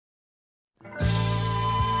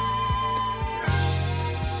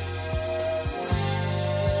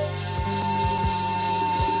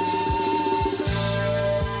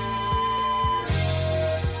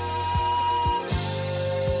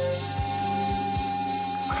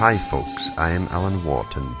Hi folks, I am Alan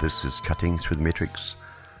Watt and this is Cutting Through the Matrix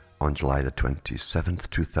on July the 27th,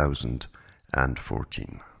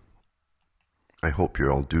 2014. I hope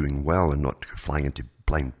you're all doing well and not flying into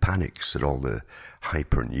blind panics at all the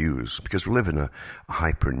hyper news, because we live in a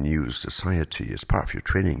hyper news society. As part of your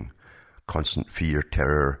training, constant fear,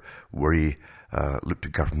 terror, worry, look to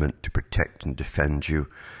government to protect and defend you,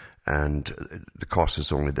 and the cost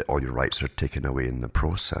is only that all your rights are taken away in the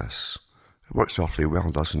process. It works awfully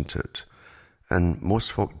well, doesn't it? And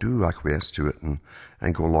most folk do acquiesce to it and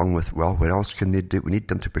go along with, well, what else can they do? We need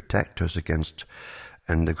them to protect us against,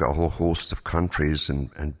 and they've got a whole host of countries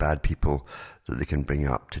and bad people that they can bring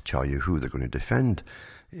up to tell you who they're going to defend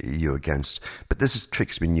you against. But this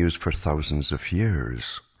trick's been used for thousands of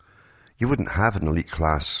years. You wouldn't have an elite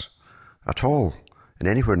class at all in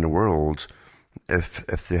anywhere in the world if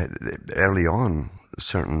early on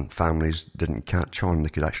certain families didn't catch on. They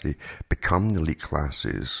could actually become the elite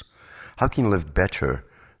classes. How can you live better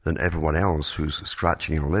than everyone else who's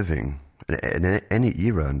scratching a living? In any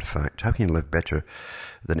era, in fact, how can you live better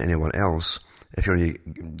than anyone else if you only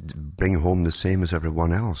bring home the same as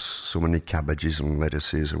everyone else? So many cabbages and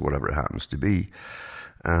lettuces or whatever it happens to be.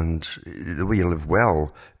 And the way you live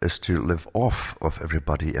well is to live off of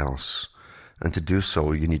everybody else. And to do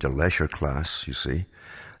so, you need a leisure class, you see.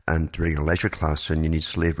 And to bring a leisure class in, you need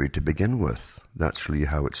slavery to begin with. That's really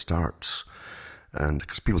how it starts. And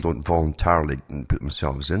because people don't voluntarily put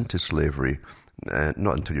themselves into slavery,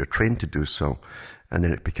 not until you're trained to do so. And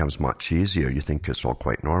then it becomes much easier. You think it's all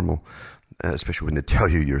quite normal, especially when they tell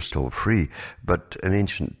you you're still free. But in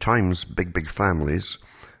ancient times, big families,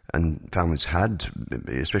 and families had,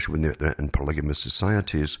 especially when they're in polygamous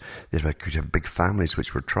societies, they could have big families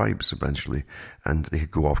which were tribes eventually, and they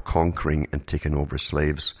could go off conquering and taking over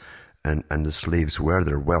slaves, and the slaves were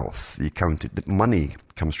their wealth. Money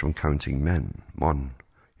comes from counting men, mon,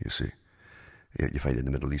 you see. You find it in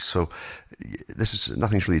the Middle East. So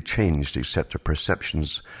nothing's really changed except their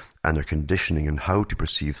perceptions and their conditioning and how to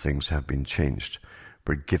perceive things have been changed.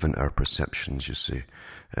 We're given our perceptions, you see.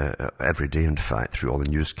 Every day, in fact, through all the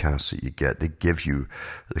newscasts that you get, they give you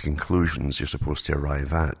the conclusions you're supposed to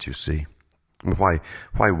arrive at, you see. I mean, why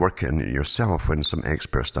work in it yourself when some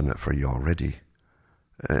expert's done it for you already?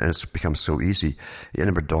 And it's become so easy. It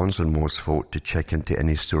never dawns on most folk to check into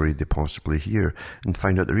any story they possibly hear and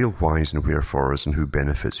find out the real whys and wherefores and who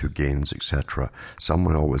benefits, who gains, etc.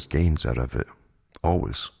 Someone always gains out of it.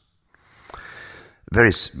 Always. In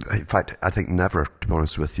fact, I think never, to be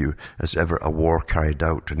honest with you, has ever a war carried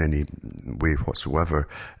out in any way whatsoever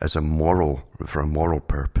for a moral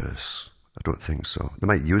purpose. I don't think so. They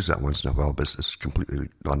might use that once in a while, but it's completely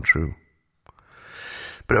untrue.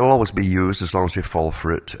 But it will always be used as long as we fall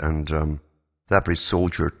for it. And the average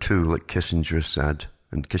soldier too, like Kissinger said,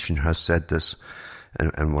 and Kissinger has said this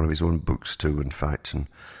in one of his own books too, in fact, and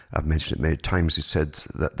I've mentioned it many times. He said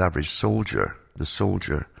that the average soldier, the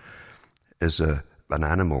soldier, is an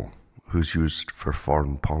animal who's used for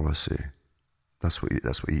foreign policy. So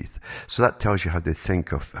that tells you how they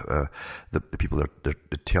think of the people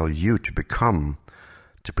that tell you to become,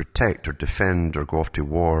 to protect or defend or go off to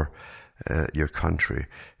war your country.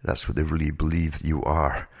 That's what they really believe you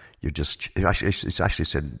are. It's actually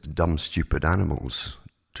said dumb, stupid animals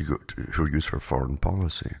who are used for foreign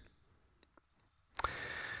policy.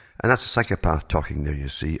 And that's a psychopath talking there, you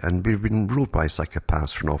see. And we've been ruled by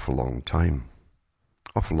psychopaths for an awful long time.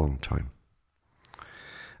 Awful long time.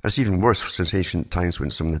 And it's even worse since ancient times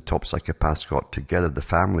when some of the top psychopaths got together, the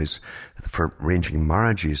families, for arranging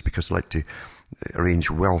marriages, because they like to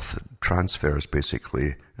arrange wealth transfers,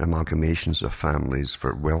 basically, amalgamations of families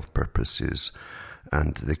for wealth purposes.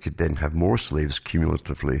 And they could then have more slaves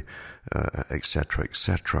cumulatively, etc.,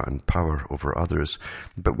 and power over others.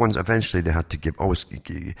 But eventually they had to give,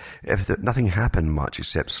 nothing happened much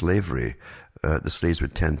except slavery, the slaves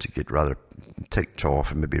would tend to get rather ticked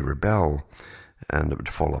off and maybe rebel, and it would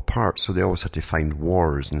fall apart. So they always had to find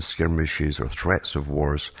wars and skirmishes or threats of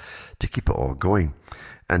wars to keep it all going.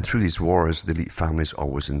 And through these wars, the elite families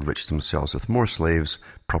always enriched themselves with more slaves,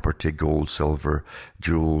 property, gold, silver,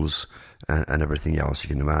 jewels, and everything else you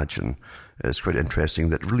can imagine. It's quite interesting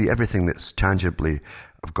that really everything that's tangibly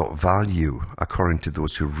got value, according to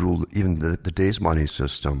those who rule even the day's money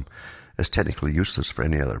system, is technically useless for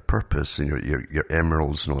any other purpose. And your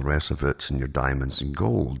emeralds and all the rest of it, and your diamonds and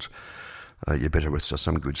gold. You're better with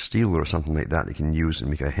some good steel or something like that you can use and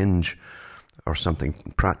make a hinge or something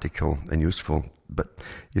practical and useful. But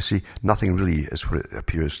you see, nothing really is what it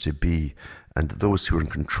appears to be. And those who are in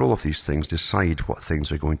control of these things decide what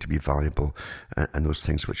things are going to be valuable and those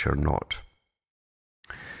things which are not.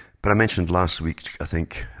 But I mentioned last week, I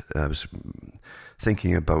think, I was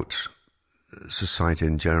thinking about society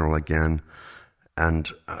in general again,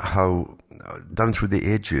 and how down through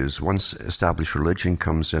the ages, once established religion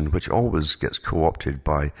comes in, which always gets co-opted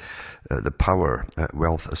by the power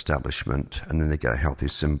wealth establishment, and then they get a healthy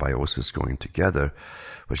symbiosis going together,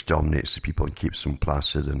 which dominates the people and keeps them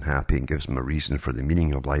placid and happy and gives them a reason for the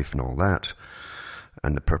meaning of life and all that,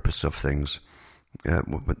 and the purpose of things.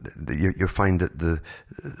 You find that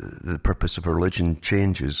the purpose of religion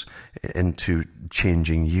changes into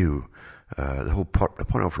changing you. The whole the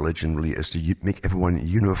point of religion really is to make everyone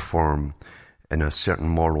uniform in a certain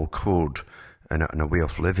moral code and a way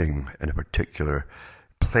of living in a particular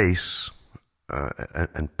place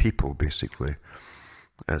and people, basically.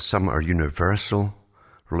 Some are universal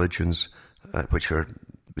religions, which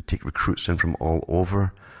take recruits in from all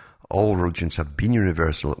over. All religions have been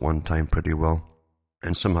universal at one time pretty well,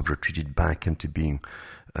 and some have retreated back into being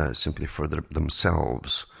simply for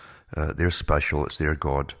themselves. They're special, it's their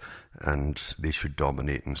God, and they should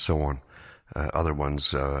dominate and so on. Other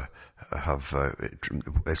ones have,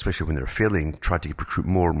 especially when they're failing, tried to recruit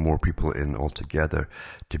more and more people in altogether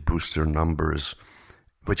to boost their numbers,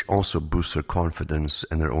 which also boosts their confidence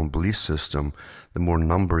in their own belief system. The more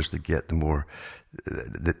numbers they get, the more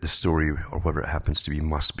the story, or whatever it happens to be,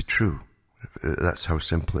 must be true. That's how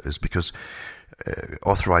simple it is, because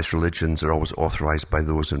authorized religions are always authorized by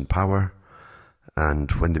those in power,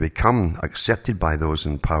 and when they become accepted by those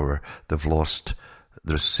in power, they've lost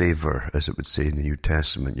their savor, as it would say in the New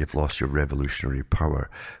Testament. You've lost your revolutionary power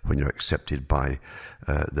when you're accepted by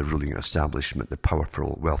the ruling establishment, the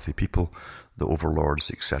powerful, wealthy people, the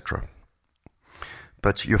overlords, etc.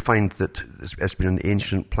 But you find that it's been an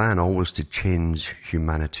ancient plan always to change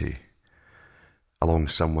humanity along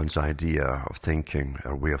someone's idea of thinking,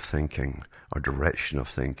 or way of thinking, or direction of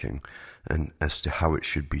thinking, and as to how it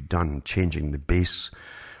should be done, changing the base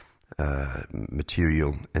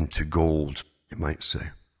material into gold, you might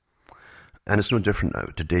say. And it's no different now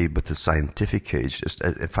today with the scientific age.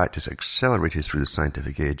 In fact, it's accelerated through the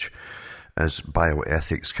scientific age as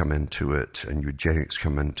bioethics come into it and eugenics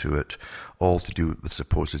come into it, all to do with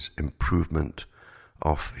supposed improvement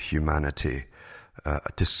of humanity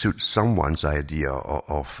to suit someone's idea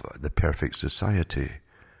of the perfect society.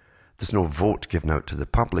 There's no vote given out to the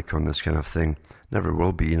public on this kind of thing. Never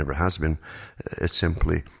will be, never has been. It's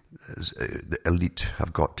simply the elite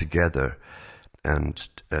have got together, and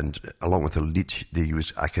along with the elite, they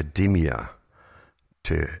use academia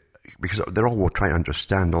because they're all trying to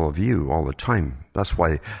understand all of you all the time. That's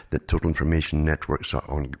why the total information networks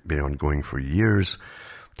are been ongoing for years,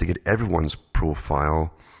 to get everyone's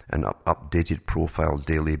profile, an updated profile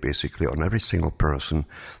daily, basically, on every single person,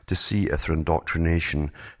 to see if their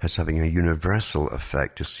indoctrination is having a universal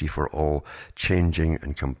effect, to see if we're all changing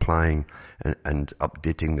and complying and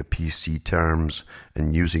updating the PC terms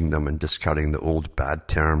and using them and discarding the old bad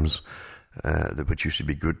terms, which used to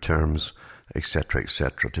be good terms, etc.,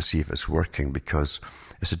 to see if it's working, because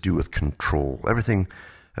it's to do with control. Everything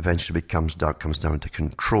eventually comes down to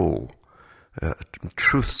control.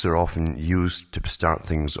 Truths are often used to start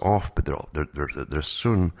things off, but they're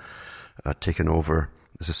soon taken over,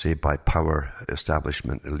 as I say, by power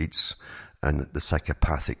establishment elites and the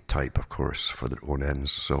psychopathic type, of course, for their own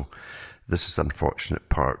ends. So this is the unfortunate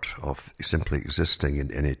part of simply existing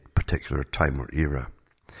in any particular time or era.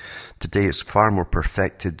 Today it's far more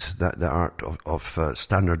perfected, that the art of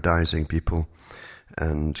standardizing people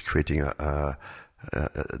and creating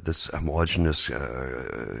this homogeneous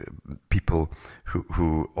people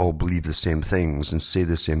who all believe the same things and say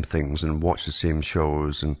the same things and watch the same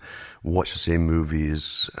shows and watch the same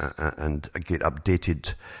movies and get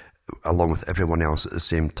updated along with everyone else at the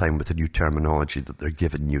same time with the new terminology that they're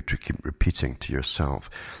giving you to keep repeating to yourself.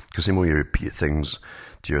 Because the more you repeat things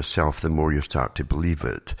to yourself, the more you start to believe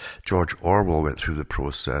it. George Orwell went through the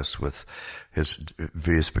process with his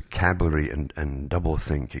various vocabulary and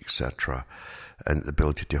doublethink, etc., and the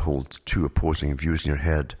ability to hold two opposing views in your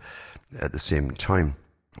head at the same time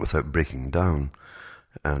without breaking down.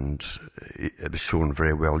 And it was shown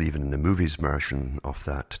very well even in the movies version of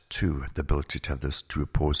that too, the ability to have those two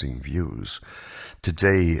opposing views.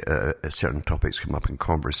 Today, certain topics come up in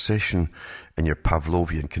conversation, and your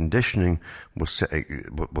Pavlovian conditioning will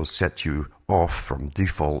set you off from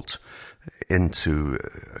default into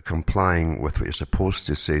complying with what you're supposed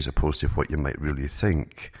to say as opposed to what you might really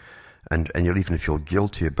think. And you'll even feel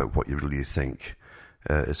guilty about what you really think.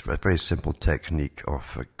 It's a very simple technique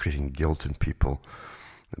of creating guilt in people.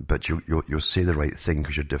 But you'll say the right thing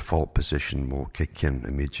because your default position will kick in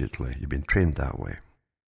immediately. You've been trained that way.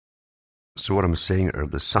 So what I'm saying are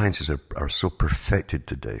the sciences are so perfected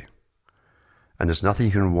today. And there's nothing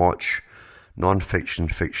you can watch, non-fiction,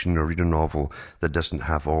 fiction, or read a novel that doesn't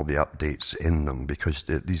have all the updates in them, because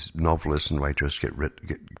these novelists and writers get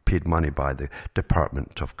paid money by the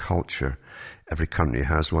Department of Culture. Every country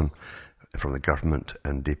has one from the government,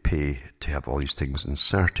 and they pay to have all these things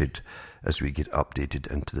inserted as we get updated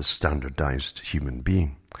into the standardized human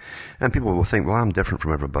being. And people will think, well, I'm different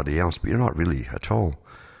from everybody else, but you're not really at all.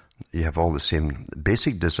 You have all the same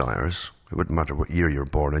basic desires. It wouldn't matter what year you're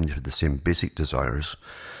born in, you have the same basic desires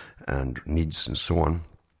and needs and so on,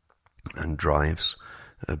 and drives.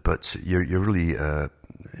 But you're really,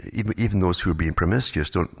 even those who are being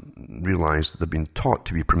promiscuous don't realize that they've been taught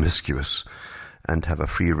to be promiscuous and have a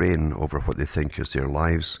free rein over what they think is their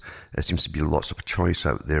lives. There seems to be lots of choice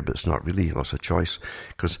out there, but it's not really lots of choice,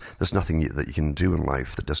 because there's nothing that you can do in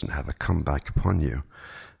life that doesn't have a comeback upon you.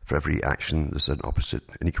 For every action, there's an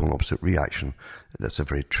equal and opposite reaction. That's a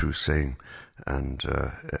very true saying, and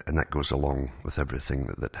that goes along with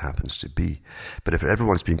everything that happens to be. But if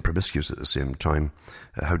everyone's being promiscuous at the same time,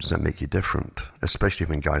 how does that make you different? Especially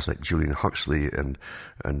when guys like Julian Huxley and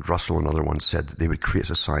Russell and other ones said that they would create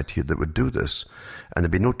a society that would do this, and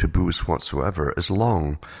there'd be no taboos whatsoever as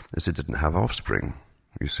long as they didn't have offspring,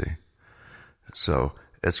 you see. So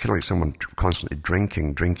it's kind of like someone constantly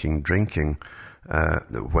drinking,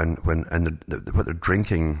 what they're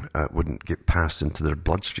drinking wouldn't get passed into their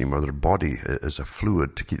bloodstream or their body as a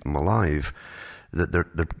fluid to keep them alive. That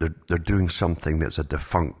they're doing something that's a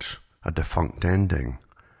defunct ending.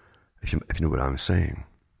 If you know what I'm saying.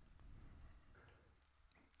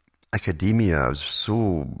 Academia is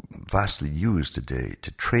so vastly used today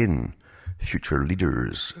to train future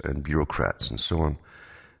leaders and bureaucrats and so on,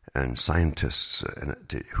 and scientists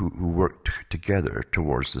who work together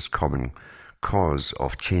towards this common cause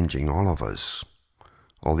of changing all of us.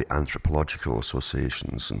 All the anthropological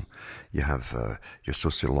associations, and you have your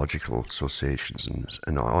sociological associations,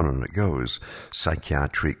 and on and it goes.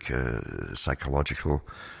 Psychiatric, psychological,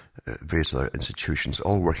 various other institutions,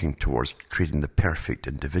 all working towards creating the perfect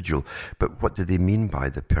individual. But what do they mean by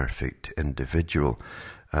the perfect individual?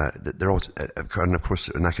 They're also, and of course,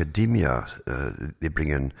 in academia, they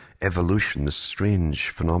bring in evolution, this strange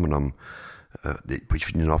phenomenon, which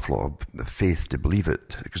you need an awful lot of faith to believe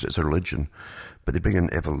it, because it's a religion. But they bring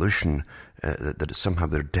in evolution, that it's somehow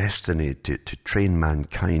their destiny to train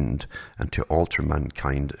mankind and to alter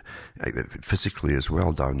mankind physically as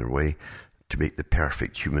well down their way, to make the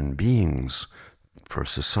perfect human beings for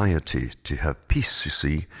society, to have peace, you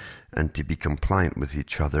see, and to be compliant with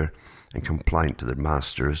each other and compliant to their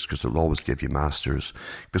masters, because they'll always give you masters,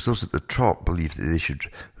 because those at the top believe that they should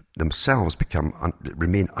themselves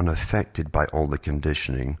remain unaffected by all the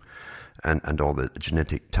conditioning and all the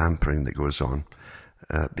genetic tampering that goes on,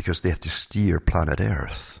 because they have to steer planet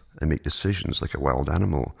Earth and make decisions like a wild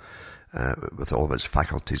animal, with all of its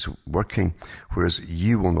faculties working, whereas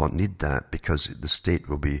you will not need that, because the state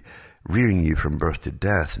will be rearing you from birth to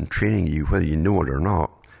death and training you whether you know it or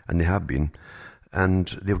not, and they have been,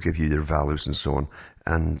 and they'll give you their values and so on,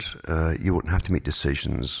 and you won't have to make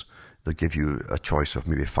decisions. They'll give you a choice of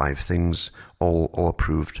maybe 5 things, all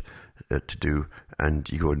approved to do, and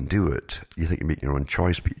you go and do it. You think you're making your own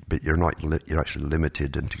choice, but you're not. You're actually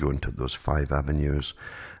limited into going to those 5 avenues,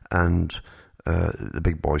 and the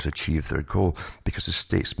big boys achieve their goal because the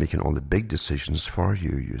state's making all the big decisions for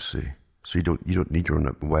you. You see, so you don't need your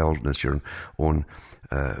own wildness, your own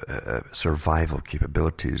survival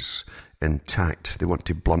capabilities intact. They want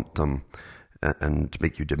to blunt them and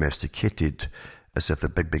make you domesticated, as if the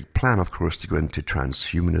big plan, of course, to go into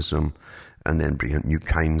transhumanism and then bring out new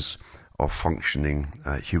kinds of functioning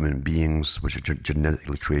human beings, which are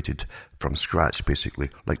genetically created from scratch,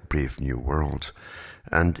 basically, like Brave New World.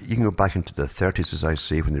 And you can go back into the 30s, as I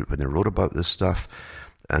say, when they wrote about this stuff,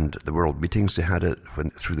 and the world meetings they had it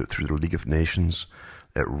through the League of Nations.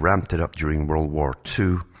 It ramped it up during World War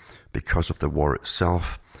II because of the war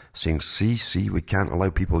itself, saying, see, we can't allow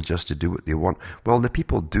people just to do what they want. Well, the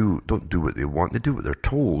people don't do what they want, they do what they're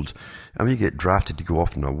told. And when you get drafted to go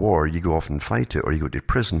off in a war, you go off and fight it, or you go to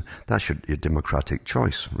prison. That's your democratic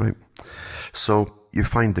choice, right? So you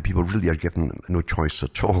find that people really are given no choice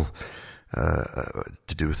at all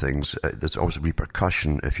to do things. There's always a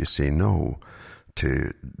repercussion if you say no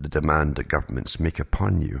to the demand that governments make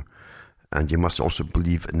upon you. And you must also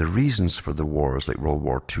believe in the reasons for the wars, like World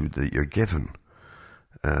War II, that you're given.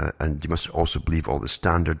 And you must also believe all the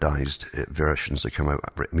standardized versions that come out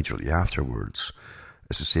immediately afterwards.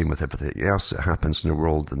 It's the same with everything else that happens in the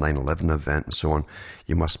world, the 9/11 event and so on.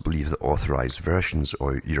 You must believe the authorized versions,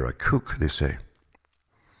 or you're a kook, they say.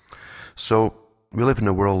 So we live in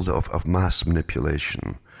a world of mass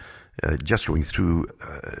manipulation. Just going through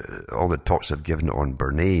all the talks I've given on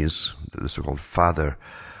Bernays, the so-called father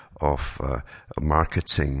of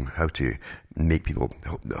marketing, how to make people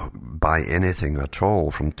buy anything at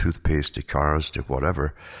all, from toothpaste to cars to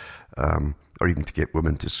whatever, or even to get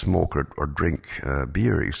women to smoke or drink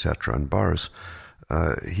beer, etc., in bars.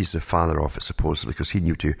 He's the father of it, supposedly, because he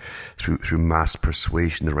knew through mass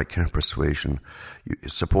persuasion, the right kind of persuasion,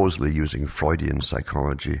 supposedly using Freudian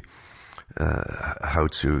psychology, how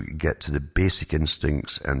to get to the basic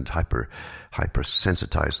instincts and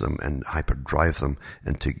hypersensitize them and hyperdrive them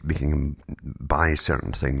into making them buy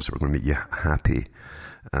certain things that were going to make you happy.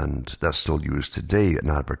 And that's still used today in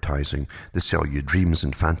advertising. They sell you dreams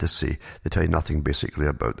and fantasy. They tell you nothing basically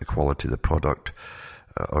about the quality of the product,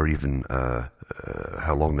 or even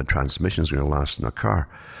how long the transmission is going to last in a car,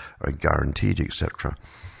 or guaranteed, etc.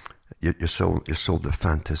 You're sold the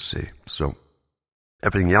fantasy. So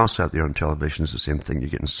everything else out there on television is the same thing. You're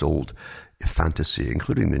getting sold fantasy,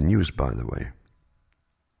 including the news, by the way.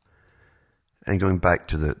 And going back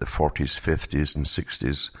to the 40s, 50s, and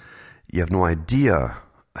 60s, you have no idea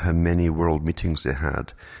how many world meetings they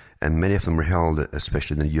had. And many of them were held,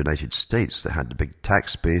 especially in the United States. They had the big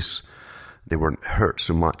tax base. They weren't hurt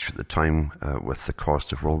so much at the time with the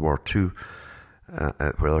cost of World War II,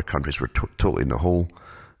 where other countries were totally in the hole,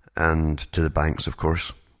 and to the banks, of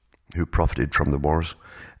course, who profited from the wars.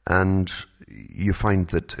 And you find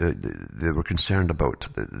that they were concerned about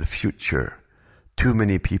the future. Too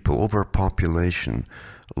many people, overpopulation,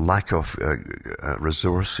 lack of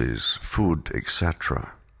resources, food,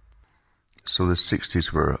 etc. So the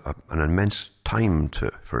 60s were an immense time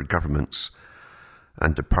for governments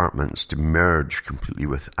and departments to merge completely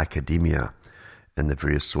with academia and the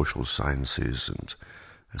various social sciences and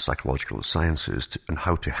psychological sciences, and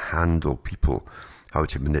how to handle people, how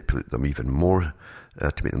to manipulate them even more,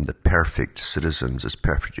 to make them the perfect citizens, as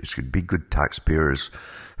perfect as could be, good taxpayers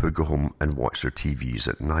who go home and watch their TVs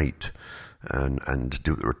at night and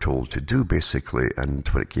do what they were told to do, basically. And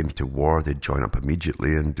when it came to war, they'd join up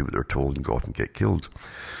immediately and do what they were told and go off and get killed.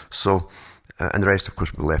 So, and the rest, of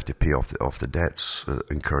course, were left to pay off the debts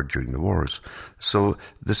incurred during the wars. So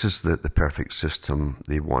this is the perfect system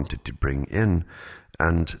they wanted to bring in.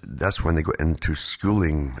 And that's when they got into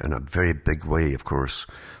schooling in a very big way, of course,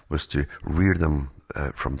 was to rear them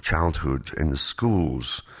from childhood in the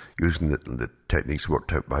schools, using the techniques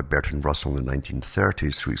worked out by Bertrand Russell in the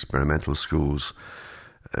 1930s through experimental schools,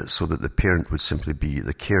 so that the parent would simply be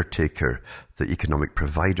the caretaker, the economic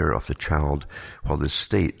provider of the child, while the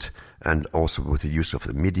state, and also with the use of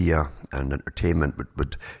the media and entertainment,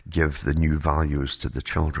 would give the new values to the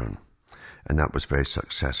children. And that was very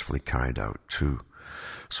successfully carried out too.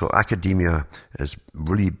 So academia is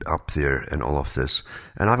really up there in all of this.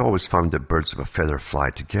 And I've always found that birds of a feather fly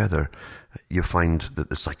together. You find that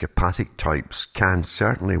the psychopathic types can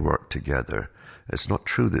certainly work together. It's not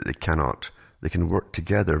true that they cannot. They can work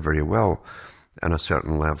together very well on a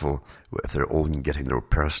certain level if they're all getting their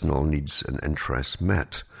personal needs and interests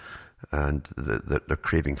met. And the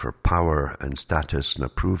craving for power and status and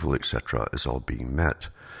approval, etc., is all being met.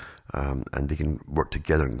 And they can work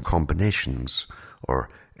together in combinations or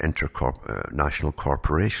national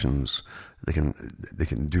corporations. They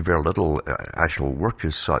can do very little actual work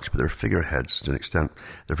as such, but they're figureheads to an extent.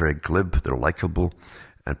 They're very glib, they're likable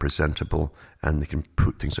and presentable, and they can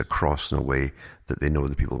put things across in a way that they know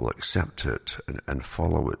the people will accept it and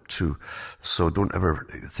follow it too. So don't ever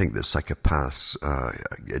think that psychopaths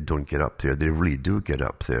don't get up there. They really do get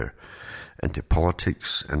up there into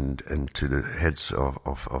politics and to the heads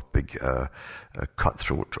of big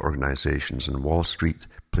cutthroat organizations in Wall Street,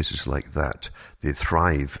 places like that. They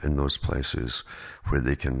thrive in those places where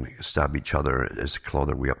they can stab each other as they claw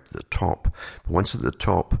their way up to the top. But once at the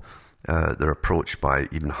top, they're approached by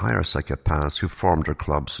even higher psychopaths who formed their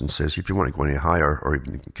clubs and says, if you want to go any higher or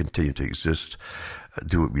even continue to exist,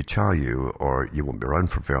 do what we tell you or you won't be around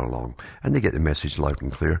for very long. And they get the message loud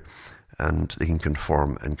and clear, and they can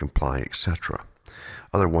conform and comply, etc.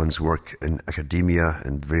 Other ones work in academia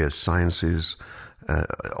and various sciences,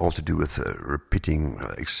 all to do with repeating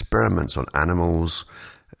experiments on animals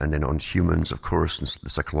and then on humans, of course, in the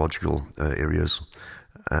psychological areas,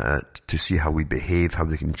 to see how we behave, how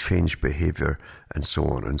they can change behavior, and so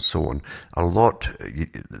on and so on. A lot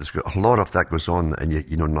of that goes on, and yet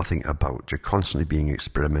you know nothing about. You're constantly being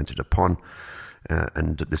experimented upon.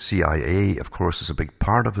 And the CIA, of course, is a big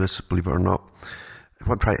part of this, believe it or not.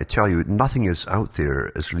 What I'm trying to tell you, nothing is out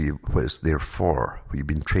there is really what it's there for, what you've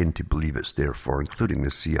been trained to believe it's there for, including the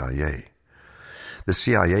CIA. The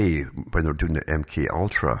CIA, when they're doing the MK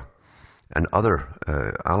Ultra and other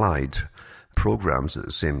allied programs at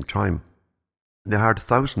the same time. They hired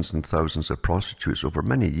thousands and thousands of prostitutes over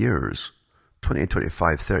many years, 20,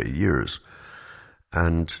 25, 30 years,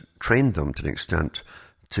 and trained them to an extent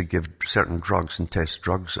to give certain drugs and test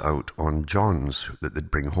drugs out on Johns that they'd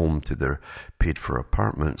bring home to their paid-for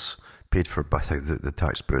apartments, paid for by the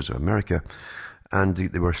taxpayers of America, and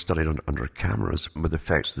they were studied under cameras with the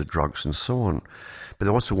effects of the drugs and so on. But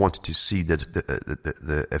they also wanted to see that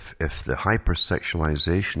if the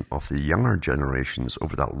hypersexualization of the younger generations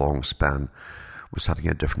over that long span was having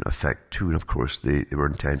a different effect too. And of course, they were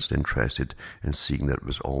intensely interested in seeing that it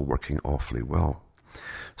was all working awfully well.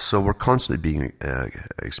 So we're constantly being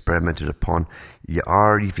experimented upon. You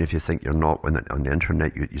are, even if you think you're not on the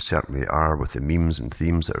internet, you certainly are, with the memes and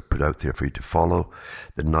themes that are put out there for you to follow,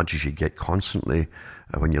 the nudges you get constantly.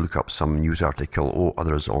 When you look up some news article,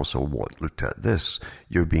 others also looked at this.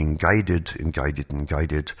 You're being guided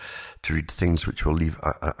to read things which will leave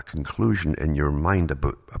a conclusion in your mind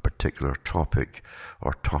about a particular topic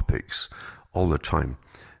or topics all the time.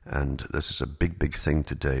 And this is a big, big thing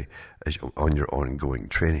today on your ongoing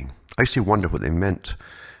training. I used to wonder what they meant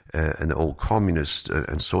in the old communist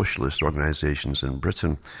and socialist organizations in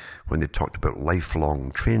Britain when they talked about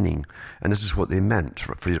lifelong training. And this is what they meant.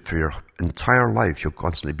 For your entire life, you'll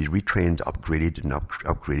constantly be retrained, upgraded, and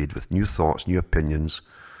upgraded with new thoughts, new opinions,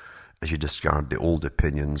 as you discard the old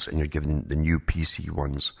opinions and you're given the new PC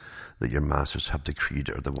ones that your masters have decreed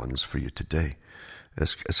are the ones for you today.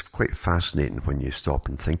 It's quite fascinating when you stop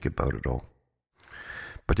and think about it all.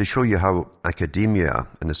 But to show you how academia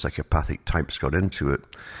and the psychopathic types got into it,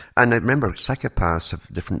 and remember, psychopaths have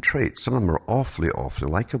different traits. Some of them are awfully, awfully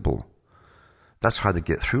likable. That's how they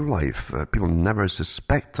get through life. People never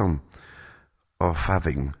suspect them of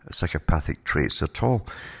having psychopathic traits at all.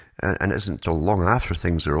 And it isn't until long after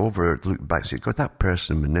things are over, to look back and say, God, that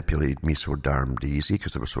person manipulated me so darned easy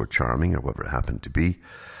because they were so charming or whatever it happened to be.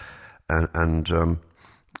 And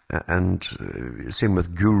same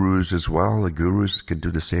with gurus as well. The gurus can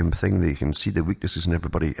do the same thing. They can see the weaknesses in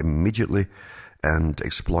everybody immediately and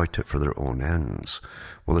exploit it for their own ends.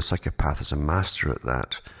 Well, the psychopath is a master at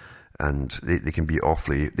that. And they can be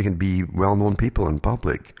well-known people in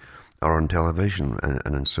public or on television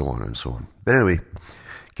and so on and so on. But anyway,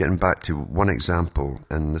 getting back to one example,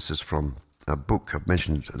 and this is from a book. I've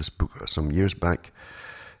mentioned this book some years back,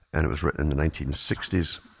 and it was written in the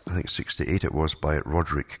 1960s. I think 68 it was, by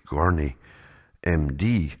Roderick Gorney,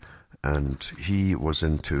 MD, and he was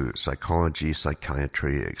into psychology,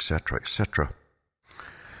 psychiatry, etc., etc.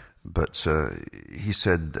 But he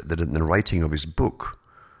said that in the writing of his book,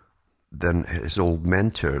 then his old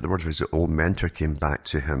mentor, the words of his old mentor came back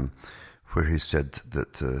to him, where he said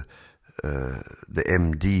that the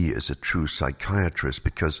MD is a true psychiatrist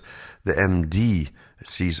because the MD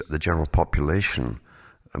sees the general population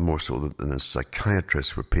more so than a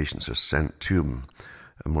psychiatrist, where patients are sent to him,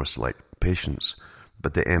 more so like patients.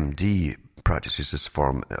 But the MD practices this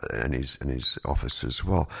form in his office as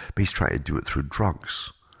well. But he's trying to do it through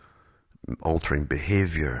drugs, altering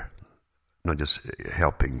behavior, not just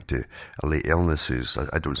helping to allay illnesses.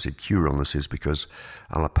 I don't say cure illnesses, because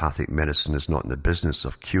allopathic medicine is not in the business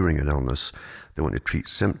of curing an illness. They want to treat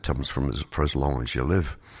symptoms for as long as you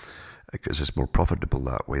live, because it's more profitable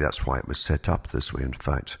that way. That's why it was set up this way, in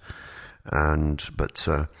fact. But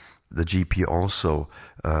the GP also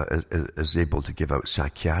is able to give out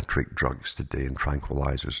psychiatric drugs today, and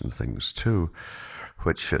tranquilizers and things too,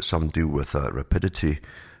 which some do with rapidity,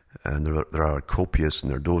 and there are copious in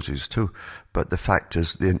their doses too. But the fact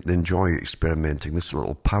is, they enjoy experimenting. This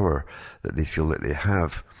little power that they feel that they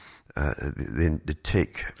have, they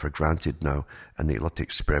take for granted now, and they love to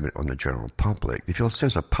experiment on the general public. They feel a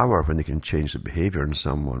sense of power when they can change the behavior in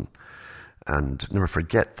someone. And never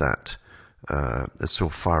forget that. It's so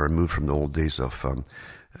far removed from the old days of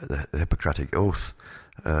the Hippocratic Oath.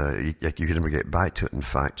 You can never get back to it, in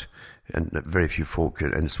fact. And very few folk,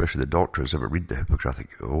 and especially the doctors, ever read the Hippocratic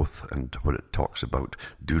Oath, and what it talks about.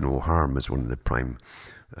 Do no harm is one of the prime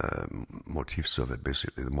motifs of it,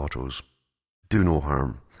 basically, the mottos. Do no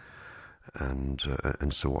harm. And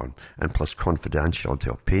so on, and plus confidentiality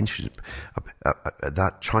of patient. At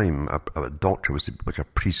that time, a doctor was like a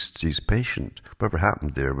priest to his patient. Whatever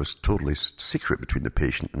happened there was totally secret between the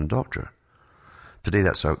patient and the doctor. Today,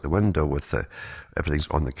 that's out the window with everything's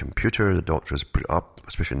on the computer. The doctor is put up,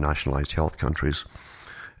 especially in nationalized health countries,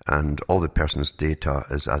 and all the person's data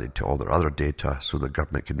is added to all their other data, so the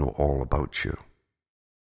government can know all about you.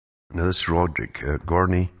 Now, this Roderick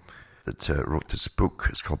Gorney, that wrote this book,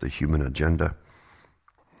 it's called The Human Agenda.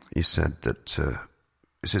 He said that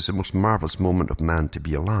it's the most marvelous moment of man to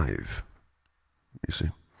be alive, you see.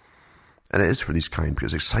 And it is for these kind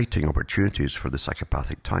because exciting opportunities for the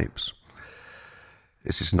psychopathic types.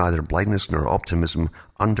 It says neither blindness nor optimism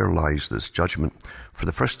underlies this judgment. For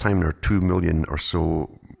the first time in our 2 million or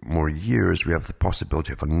so more years, we have the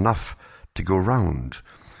possibility of enough to go round.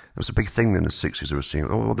 It was a big thing in the 60s. They were saying,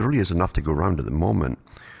 oh, well, there really is enough to go round at the moment.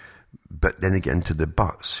 But then they get into the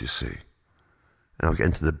buts, you see. And I'll get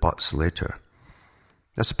into the buts later.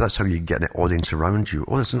 That's how you get an audience around you.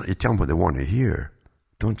 Oh, that's not, you tell them what they want to hear,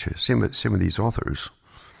 don't you? Same with these authors.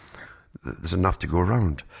 There's enough to go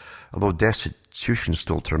around. Although destitution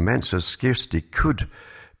still torments us, scarcity could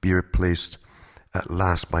be replaced at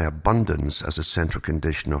last by abundance as a central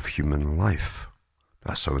condition of human life.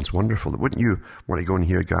 That sounds wonderful. Wouldn't you want to go and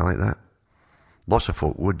hear a guy like that? Lots of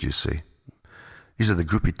folk would, you see. These are the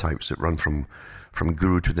groupie types that run from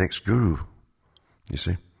guru to the next guru, you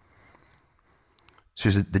see. So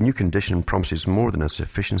the new condition promises more than a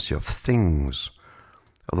sufficiency of things.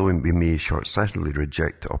 Although we may short-sightedly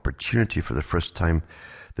reject the opportunity for the first time,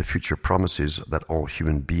 the future promises that all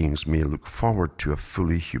human beings may look forward to a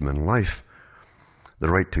fully human life, the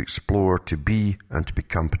right to explore, to be, and to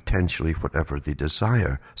become potentially whatever they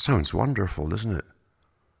desire. Sounds wonderful, doesn't it?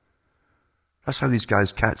 That's how these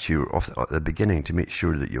guys catch you off at the beginning to make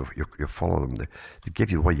sure that you follow them. They give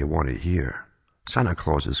you what you want to hear. Santa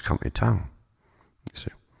Claus is come to town. You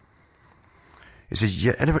see. It says,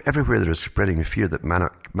 yet everywhere there is spreading fear that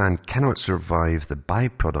man cannot survive the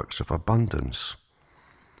byproducts of abundance.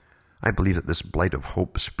 I believe that this blight of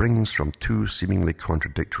hope springs from two seemingly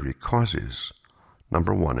contradictory causes.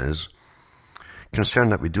 Number one is concern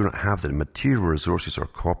that we do not have the material resources or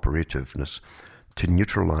cooperativeness to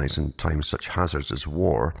neutralize in times such hazards as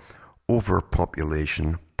war,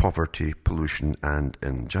 overpopulation, poverty, pollution, and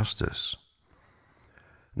injustice.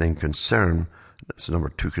 Then concern, that's number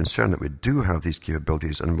two, concern that we do have these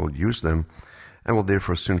capabilities and will use them, and will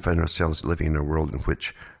therefore soon find ourselves living in a world in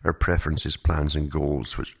which our preferences, plans, and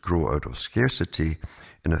goals, which grow out of scarcity,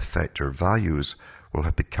 in effect our values, will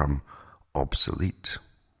have become obsolete.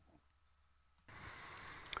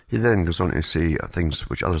 He then goes on to say things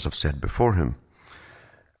which others have said before him.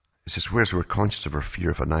 He says, whereas we're conscious of our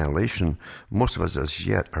fear of annihilation, most of us as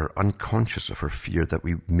yet are unconscious of our fear that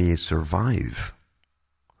we may survive.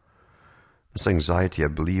 This anxiety I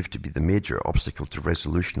believe to be the major obstacle to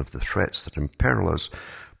resolution of the threats that imperil us.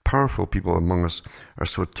 Powerful people among us are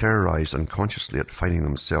so terrorized unconsciously at finding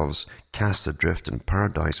themselves cast adrift in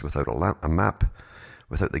paradise without a map,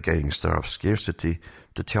 without the guiding star of scarcity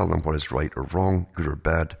to tell them what is right or wrong, good or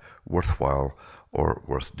bad, worthwhile or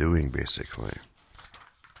worth doing, basically.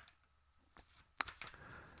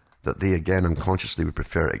 That they again unconsciously would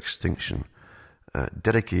prefer extinction.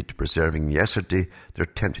 Dedicated to preserving yesterday, they're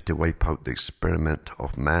tempted to wipe out the experiment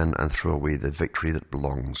of man and throw away the victory that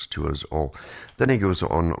belongs to us all. Then he goes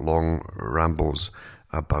on long rambles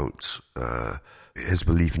about his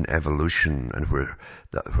belief in evolution and where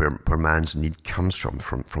man's need comes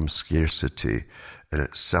from scarcity in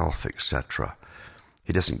itself, etc.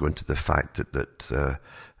 He doesn't go into the fact that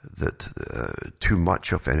too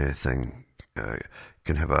much of anything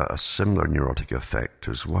can have a similar neurotic effect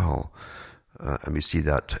as well. And we see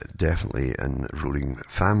that definitely in ruling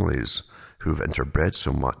families who've interbred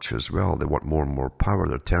so much as well. They want more and more power.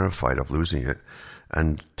 They're terrified of losing it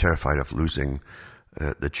and terrified of losing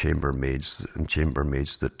the chambermaids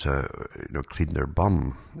that clean their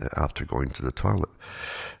bum after going to the toilet.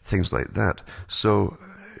 Things like that. So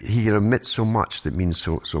he omits so much that means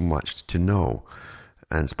so much to know.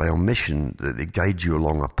 And it's by omission that they guide you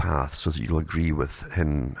along a path so that you'll agree with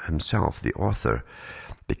himself, the author.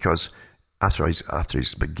 Because after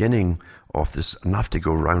his beginning of this enough to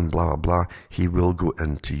go round, blah, blah, blah, he will go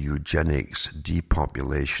into eugenics,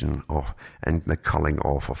 depopulation, and the culling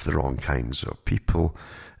off of the wrong kinds of people,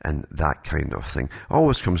 and that kind of thing.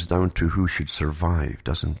 Always comes down to who should survive,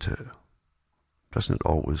 doesn't it? Doesn't it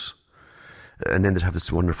always? And then they'd have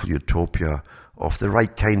this wonderful utopia of the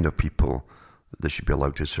right kind of people that should be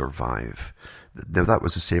allowed to survive. Now, that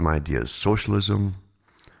was the same idea as socialism.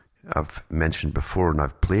 I've mentioned before, and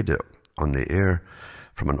I've played it on the air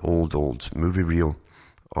from an old movie reel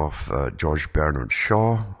of George Bernard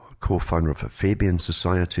Shaw, co-founder of the Fabian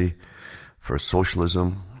Society for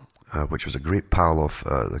Socialism, which was a great pal of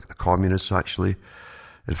the communists, actually.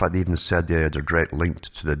 In fact, they even said they had a direct link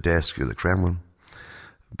to the desk of the Kremlin.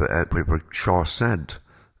 But where Shaw said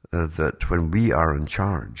that when we are in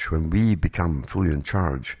charge, when we become fully in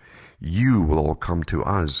charge, you will all come to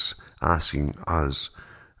us asking us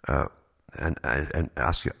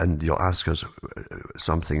and you'll ask us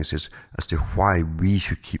something, it says, as to why we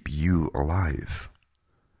should keep you alive.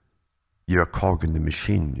 You're a cog in the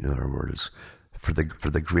machine, in other words. for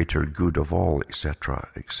the greater good of all, etc.,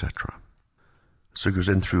 etc. So it goes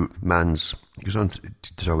on to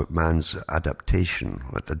talk about man's adaptation,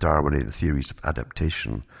 like the Darwinian theories of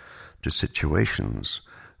adaptation to situations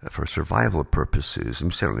for survival purposes. And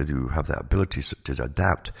we certainly do have that ability to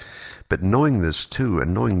adapt. But knowing this too,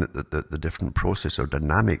 and knowing that the different process or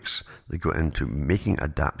dynamics that go into making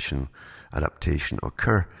adaptation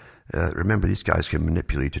occur, remember these guys can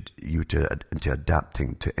manipulate you into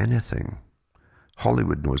adapting to anything.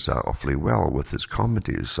 Hollywood knows that awfully well with its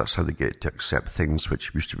comedies. That's how they get to accept things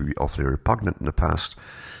which used to be awfully repugnant in the past,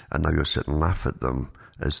 and now you sit and laugh at them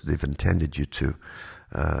as they've intended you to.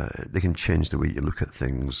 They can change the way you look at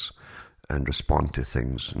things and respond to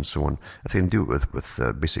things and so on. If they can do it with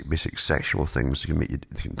basic sexual things, they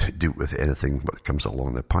can do it with anything that comes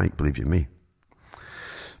along the pike, believe you me.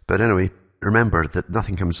 But anyway, remember that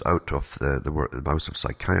nothing comes out of the mouths of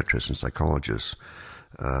psychiatrists and psychologists,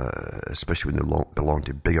 especially when they belong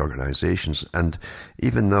to big organizations. And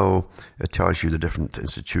even though it tells you the different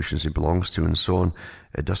institutions he belongs to and so on,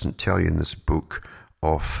 it doesn't tell you in this book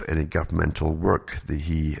of any governmental work that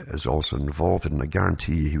he is also involved in. I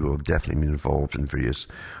guarantee you he will have definitely been involved in various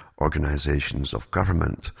organizations of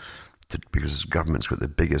government, because government's got the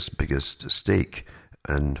biggest stake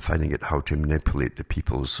in finding out how to manipulate the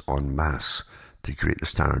peoples en masse to create the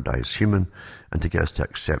standardized human and to get us to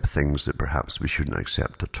accept things that perhaps we shouldn't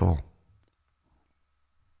accept at all.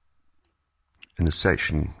 In the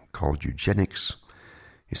section called eugenics,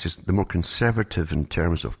 he says the more conservative in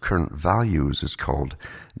terms of current values is called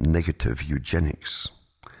negative eugenics.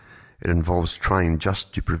 It involves trying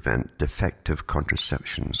just to prevent defective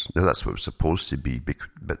contraceptions. Now that's what it's supposed to be,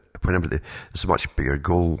 but whenever there's a much bigger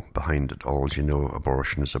goal behind it all. As you know,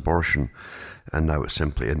 abortion is abortion, and now it's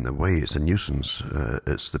simply in the way. It's a nuisance.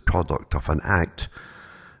 It's the product of an act,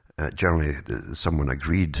 generally someone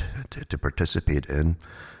agreed to participate in,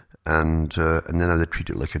 and then now they treat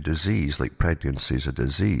it like a disease, like pregnancy is a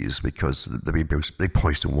disease, because the big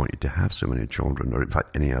boys don't want you to have so many children, or in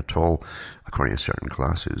fact any at all, according to certain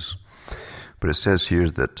classes. But it says here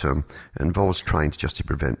that it involves trying just to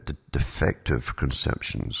prevent defective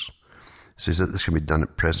conceptions. It says that this can be done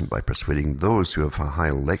at present by persuading those who have a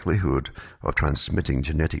high likelihood of transmitting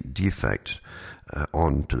genetic defect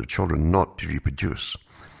on to their children not to reproduce.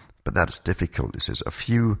 But that is difficult. It says, a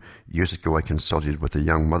few years ago I consulted with a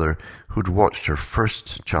young mother who'd watched her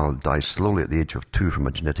first child die slowly at the age of 2 from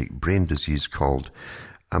a genetic brain disease called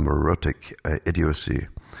amaurotic idiocy.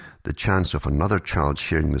 The chance of another child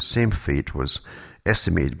sharing the same fate was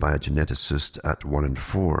estimated by a geneticist at 1 in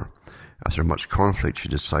 4. After much conflict, she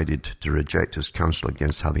decided to reject his counsel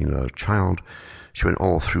against having another child. She went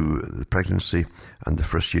all through the pregnancy and the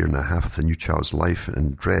first year and a half of the new child's life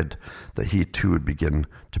in dread that he too would begin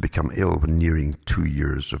to become ill when nearing 2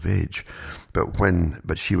 years of age.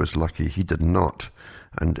 But she was lucky he did not,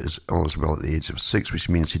 and is all as well at the age of 6, which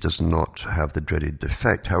means he does not have the dreaded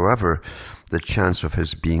defect. However, the chance of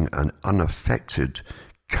his being an unaffected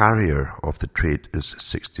carrier of the trait is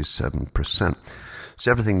 67%.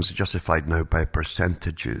 So everything's justified now by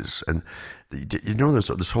percentages, and you know there's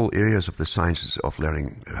this whole areas of the sciences of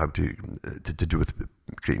learning how to do with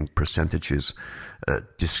creating percentages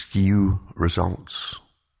to skew results.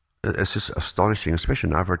 It's just astonishing, especially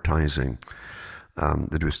in advertising.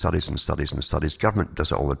 They do studies and studies and studies. Government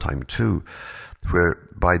does it all the time too, where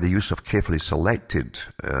by the use of carefully selected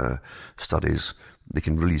studies, they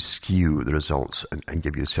can really skew the results and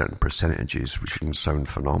give you certain percentages, which can sound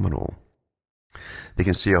phenomenal. They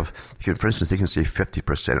can say for instance, they can say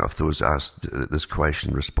 50% of those asked this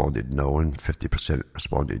question responded no, and 50%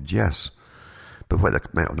 responded yes. But what they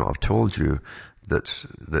might not have told you that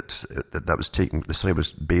was taken. The study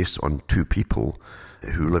was based on 2 people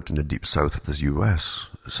who lived in the deep south of the U.S.,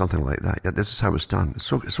 something like that. Yeah, this is how it's done.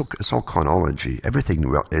 It's all chronology. Everything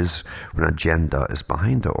is when an agenda is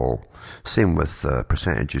behind it all. Same with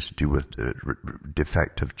percentages to do with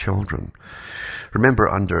defective children. Remember,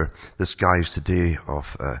 under this guise today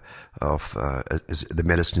of the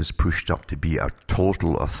medicine is pushed up to be a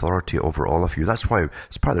total authority over all of you. That's why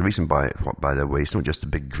it's part of the reason. By the way, it's not just the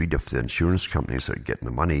big greed of the insurance companies that are getting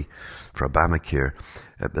the money for Obamacare.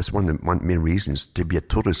 That's one of the main reasons, to be a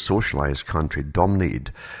totally socialized country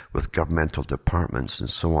dominated with governmental departments and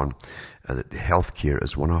so on. Healthcare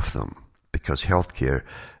is one of them, because healthcare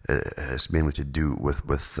is mainly to do with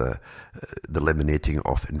the eliminating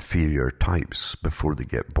of inferior types before they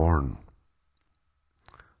get born.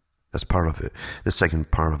 That's part of it. The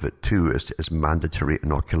second part of it too is mandatory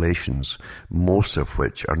inoculations, most of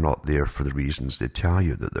which are not there for the reasons they tell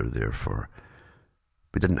you that they're there for.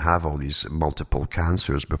 We didn't have all these multiple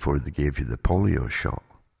cancers before they gave you the polio shot,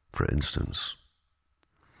 for instance.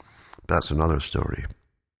 But that's another story.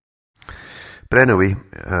 But anyway,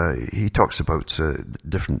 he talks about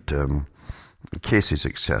different cases,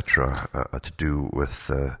 etc., to do with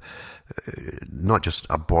not just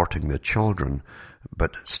aborting the children,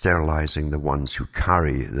 but sterilizing the ones who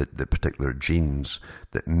carry the particular genes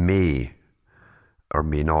that may or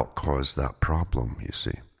may not cause that problem, you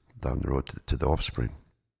see, down the road to the offspring.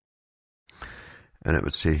 And it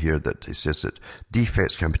would say here that it says that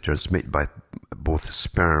defects can be transmitted by both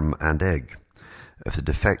sperm and egg. If the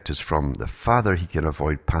defect is from the father, he can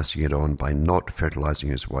avoid passing it on by not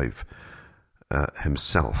fertilizing his wife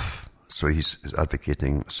himself. So he's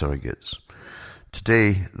advocating surrogates.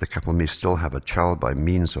 Today, the couple may still have a child by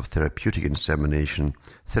means of therapeutic insemination.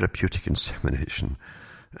 Therapeutic insemination.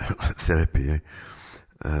 Therapy,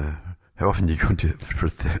 how often do you go for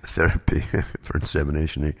therapy for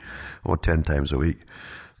insemination? 10 times a week.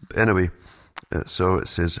 But anyway, so it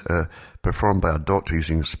says, performed by a doctor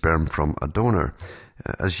using sperm from a donor.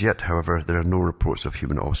 As yet, however, there are no reports of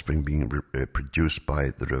human offspring being produced by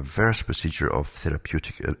the reverse procedure of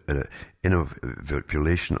therapeutic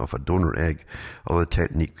inoculation of a donor egg, although the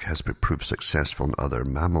technique has been proved successful in other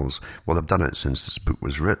mammals. Well, they've done it since this book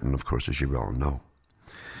was written, of course, as you well know.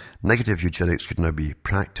 Negative eugenics could now be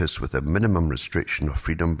practiced with a minimum restriction of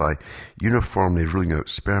freedom by uniformly ruling out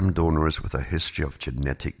sperm donors with a history of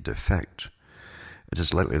genetic defect. It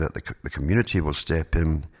is likely that the community will step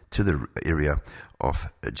in to the area of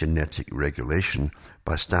genetic regulation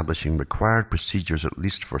by establishing required procedures, at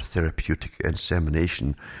least for therapeutic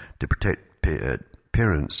insemination, to protect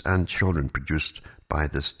parents and children produced by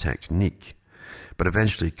this technique. But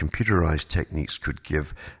eventually, computerized techniques could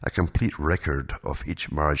give a complete record of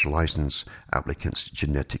each marriage license applicant's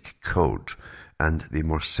genetic code. And they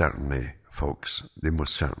most certainly, folks, they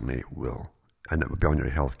most certainly will. And it will be on your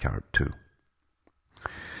health card too.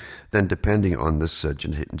 Then, depending on this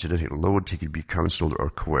genetic load, he could be counseled or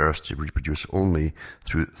coerced to reproduce only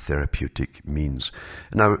through therapeutic means.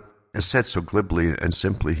 Now, it's said so glibly and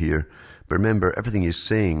simply here, but remember, everything he's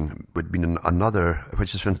saying would mean another,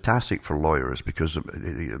 which is fantastic for lawyers, because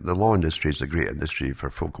the law industry is a great industry for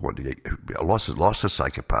folk who want to get lots of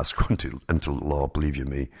psychopaths going into law, believe you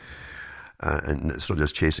me. And it's not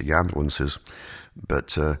just chasing ambulances, but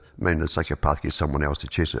the psychopath gets someone else to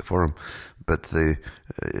chase it for him. But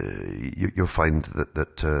you'll find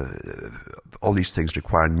that all these things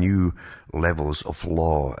require new levels of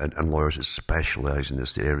law, and lawyers that specialize in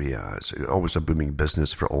this area. It's always a booming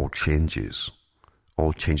business for all changes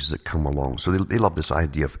that come along. So they love this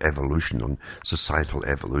idea of evolution, and societal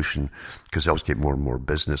evolution, because they always get more and more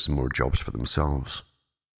business and more jobs for themselves.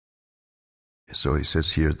 So he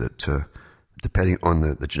says here that depending on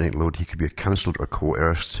the genetic load, he could be counseled or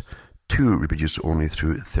coerced to reproduce only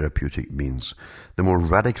through therapeutic means. The more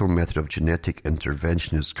radical method of genetic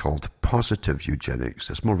intervention is called positive eugenics.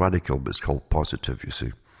 It's more radical, but it's called positive, you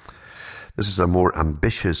see. This is a more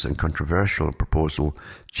ambitious and controversial proposal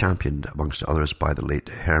championed, amongst others, by the late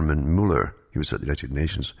Hermann Muller. He was at the United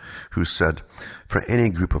Nations, who said, for any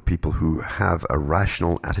group of people who have a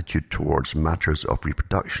rational attitude towards matters of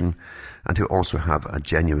reproduction and who also have a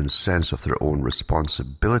genuine sense of their own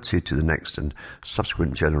responsibility to the next and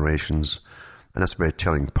subsequent generations, and that's a very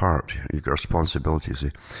telling part, you've got responsibility,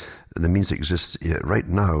 see, the means exists right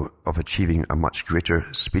now of achieving a much greater,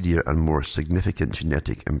 speedier and more significant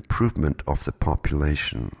genetic improvement of the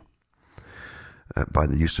population by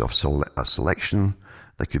the use of selection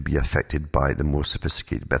that could be affected by the more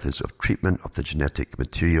sophisticated methods of treatment of the genetic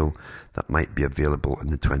material that might be available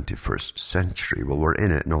in the 21st century. Well, we're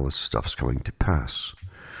in it, and all this stuff's coming to pass.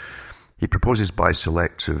 He proposes by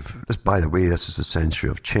the way, this is the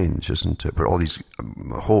century of change, isn't it? Where all these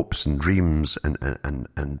hopes and dreams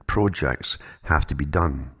and projects have to be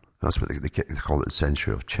done. That's what they call it, the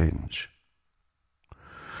century of change.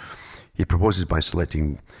 He proposes by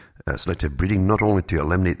selective breeding not only to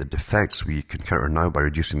eliminate the defects we encounter now by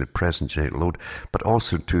reducing the present genetic load, but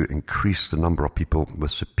also to increase the number of people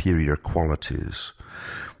with superior qualities.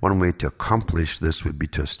 One way to accomplish this would be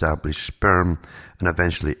to establish sperm and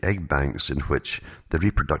eventually egg banks in which the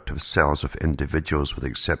reproductive cells of individuals with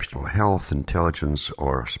exceptional health, intelligence,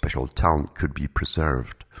 or special talent could be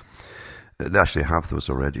preserved. They actually have those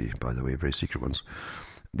already, by the way, very secret ones.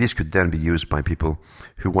 These could then be used by people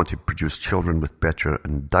who want to produce children with better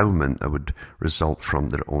endowment that would result from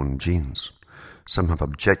their own genes. Some have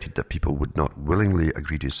objected that people would not willingly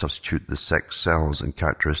agree to substitute the sex cells and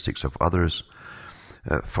characteristics of others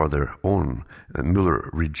for their own. Muller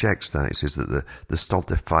rejects that. He says that the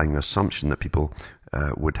stultifying assumption that people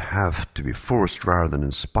would have to be forced rather than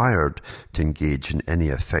inspired to engage in any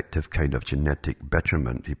effective kind of genetic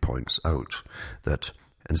betterment. He points out that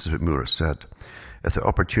And this is what Muller said. If the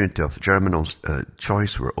opportunity of germinal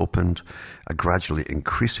choice were opened, a gradually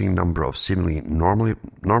increasing number of seemingly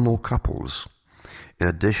normal couples, in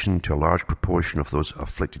addition to a large proportion of those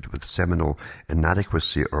afflicted with seminal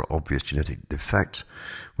inadequacy or obvious genetic defect,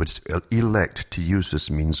 would elect to use this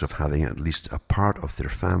means of having at least a part of their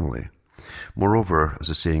family. Moreover, as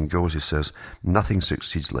the saying goes, he says, nothing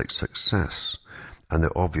succeeds like success, and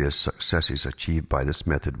the obvious successes achieved by this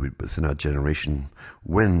method would within a generation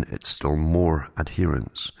win its still more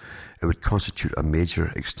adherents. It would constitute a major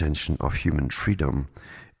extension of human freedom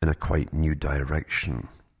in a quite new direction.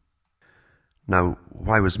 Now,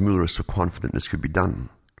 why was Muller so confident this could be done?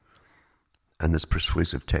 And this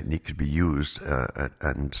persuasive technique could be used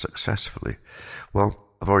and successfully? Well,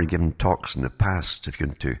 I've already given talks in the past. If you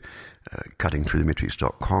go into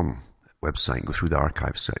cuttingthroughthematrix.com website, go through the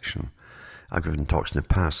archive section. I've given talks in the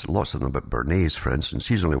past, lots of them about Bernays, for instance.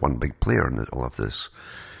 He's only one big player in all of this.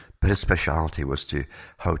 But his speciality was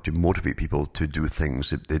how to motivate people to do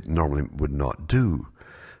things that they normally would not do.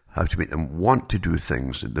 How to make them want to do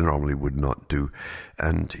things that they normally would not do.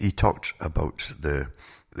 And he talked about the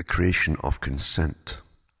creation of consent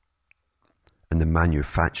and the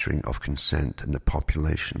manufacturing of consent in the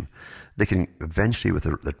population. They can eventually, with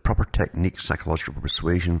the proper technique, psychological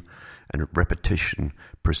persuasion and repetition,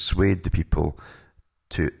 persuade the people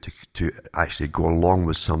to actually go along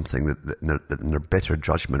with something that in their better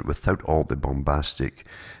judgment, without all the bombastic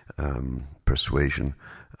persuasion,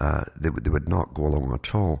 they would not go along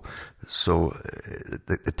at all. So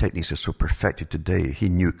the techniques are so perfected today, he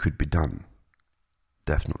knew it could be done.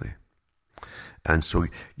 Definitely. And so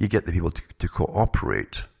you get the people to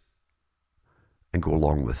cooperate and go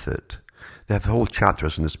along with it. They have whole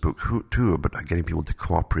chapters in this book too about getting people to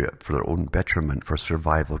cooperate for their own betterment, for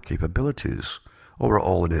survival capabilities. Oh, we're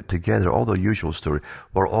all in it together. All the usual story.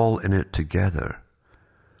 We're all in it together.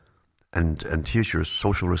 And here's your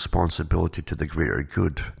social responsibility to the greater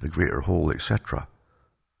good, the greater whole, etc.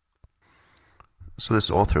 So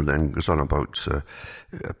this author then goes on about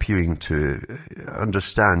appearing to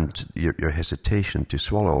understand your hesitation to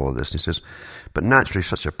swallow all of this. And he says, but naturally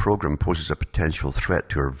such a program poses a potential threat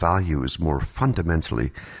to our values more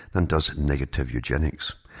fundamentally than does negative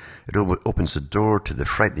eugenics. It opens the door to the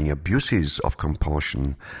frightening abuses of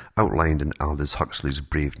compulsion outlined in Aldous Huxley's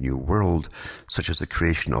Brave New World, such as the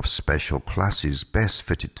creation of special classes best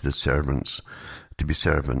fitted to be servants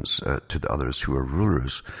to the others who are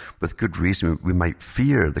rulers. With good reason, we might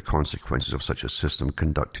fear the consequences of such a system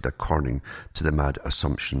conducted according to the mad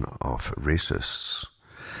assumption of racists.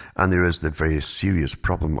 And there is the very serious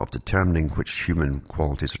problem of determining which human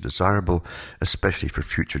qualities are desirable, especially for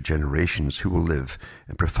future generations who will live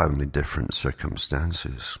in profoundly different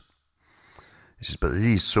circumstances. He says, but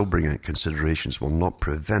these sobering considerations will not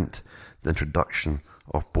prevent the introduction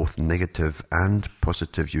of both negative and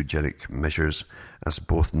positive eugenic measures, as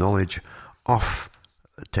both knowledge of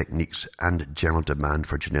techniques and general demand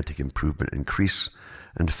for genetic improvement increase.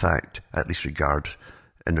 In fact, at least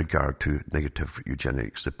in regard to negative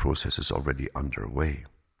eugenics, the process is already underway.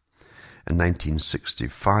 In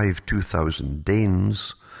 1965, 2,000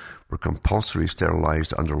 Danes were compulsory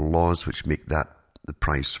sterilized under laws which make that the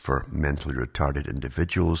price for mentally retarded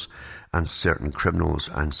individuals and certain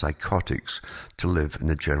criminals and psychotics to live in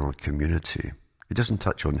the general community. He doesn't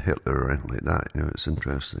touch on Hitler or anything like that. It's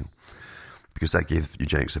interesting, because that gave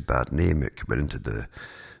eugenics a bad name. It went into the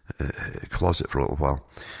closet for a little while.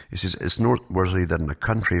 He says, it's noteworthy that in a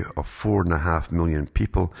country of 4.5 million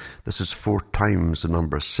people, this is 4 times the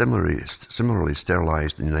number similarly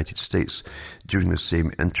sterilized in the United States during the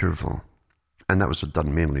same interval. And that was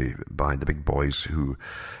done mainly by the big boys who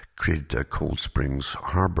created Cold Springs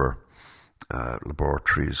Harbor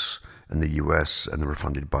laboratories in the US, and they were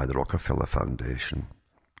funded by the Rockefeller Foundation.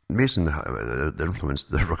 Amazing the influence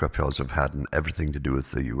the Rockefellers have had in everything to do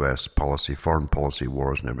with the US policy, foreign policy,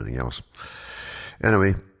 wars and everything else.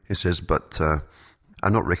 Anyway, he says, but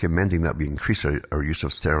I'm not recommending that we increase our use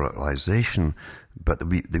of sterilization, but that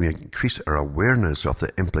we increase our awareness of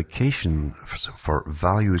the implication for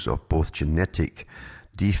values of both genetic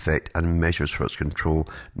defect and measures for its control,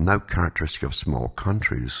 now characteristic of small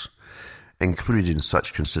countries. Included in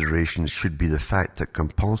such considerations should be the fact that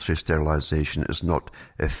compulsory sterilization is not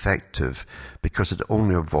effective because it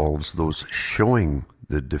only involves those showing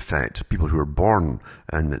the defect, people who are born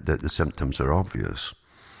and the symptoms are obvious.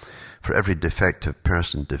 For every defective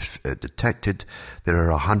person detected, there are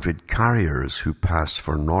 100 carriers who pass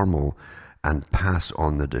for normal and pass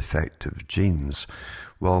on the defective genes.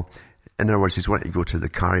 Well, in other words, he's wanting to go to the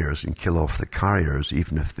carriers and kill off the carriers,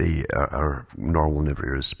 even if they are normal in every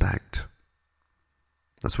respect.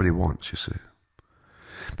 That's what he wants, you see.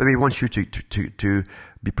 But he wants you to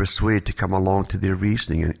be persuaded to come along to their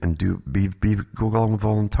reasoning and go along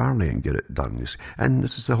voluntarily and get it done. You see. And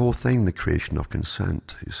this is the whole thing, the creation of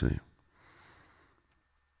consent, you see.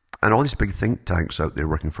 And all these big think tanks out there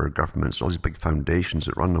working for governments, all these big foundations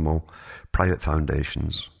that run them all, private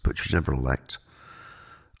foundations, which you never elect,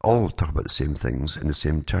 all talk about the same things in the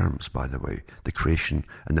same terms, by the way, the creation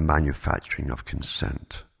and the manufacturing of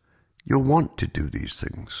consent. You'll want to do these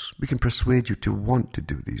things. We can persuade you to want to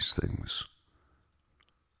do these things.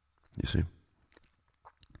 You see?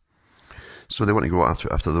 So they want to go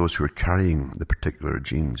after those who are carrying the particular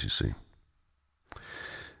genes, you see.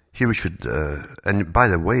 Here we should, and by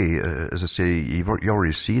the way, as I say, you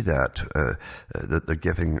already see that they're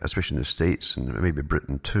giving, especially in the States and maybe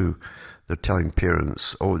Britain too, they're telling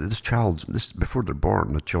parents, oh, before they're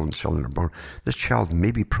born, the children are born, this child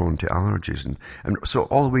may be prone to allergies. And so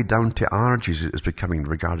all the way down to allergies is becoming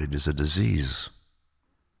regarded as a disease.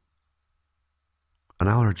 An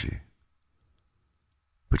allergy,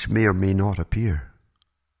 which may or may not appear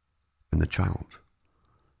in the child.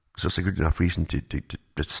 So it's a good enough reason to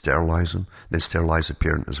sterilize them, then sterilize the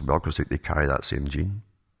parent as well, because they carry that same gene.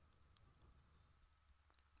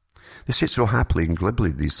 They say it so happily and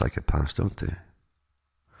glibly, these psychopaths, don't they?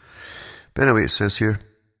 But anyway, it says here,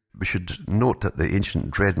 we should note that the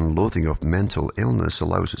ancient dread and loathing of mental illness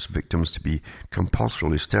allows its victims to be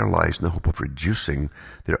compulsorily sterilized in the hope of reducing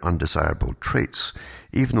their undesirable traits,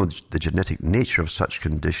 even though the genetic nature of such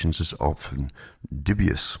conditions is often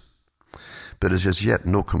dubious. There is as yet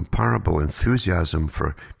no comparable enthusiasm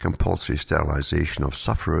for compulsory sterilization of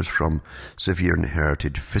sufferers from severe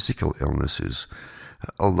inherited physical illnesses,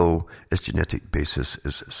 although its genetic basis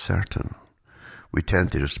is certain. We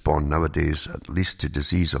tend to respond nowadays, at least to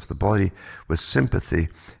disease of the body, with sympathy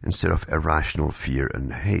instead of irrational fear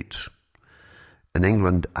and hate. In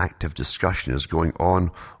England, active discussion is going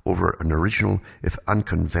on over an original, if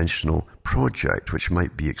unconventional, project which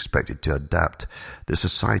might be expected to adapt the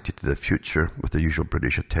society to the future with the usual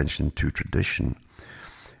British attention to tradition.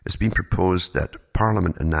 It's been proposed that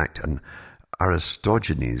Parliament enact an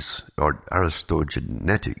Aristogenes or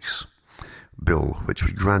Aristogenetics bill which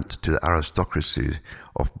would grant to the aristocracy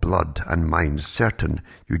of blood and mind certain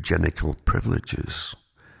eugenical privileges.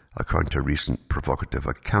 According to a recent provocative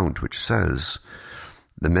account which says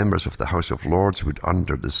the members of the House of Lords would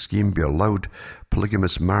under the scheme be allowed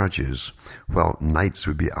polygamous marriages, while knights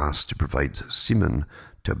would be asked to provide semen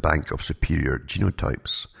to a bank of superior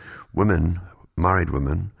genotypes. Married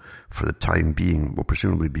women, for the time being, will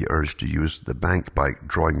presumably be urged to use the bank by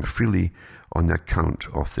drawing freely on the account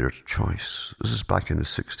of their choice. This is back in the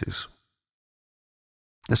 60s.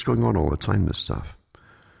 It's going on all the time, this stuff.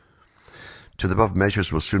 To the above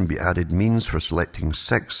measures will soon be added means for selecting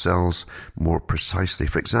sex cells more precisely.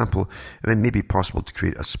 For example, it may be possible to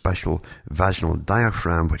create a special vaginal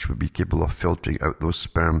diaphragm which would be capable of filtering out those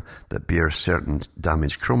sperm that bear certain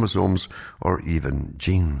damaged chromosomes or even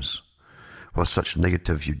genes. While such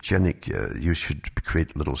negative eugenic use should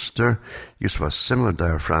create little stir, use of a similar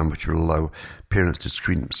diaphragm which will allow parents to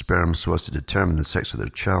screen sperm so as to determine the sex of their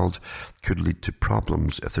child could lead to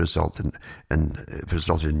problems if it resulted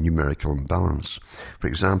in numerical imbalance. For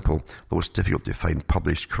example, though it's difficult to find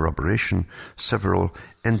published corroboration, several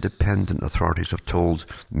independent authorities have told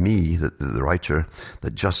me, the writer,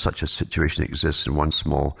 that just such a situation exists in one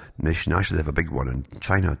small nation. Actually, they have a big one in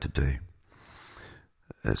China today.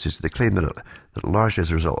 It says they claim that largely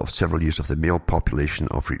as a result of several years of the male population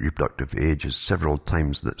of reproductive age is several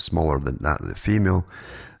times smaller than that of the female,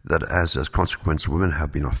 that as a consequence women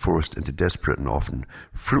have been forced into desperate and often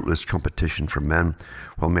fruitless competition for men,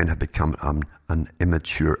 while men have become an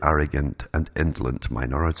immature, arrogant and indolent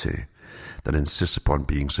minority that insists upon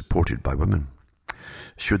being supported by women.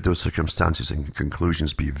 Should those circumstances and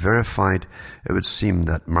conclusions be verified, it would seem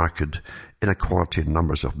that marked inequality in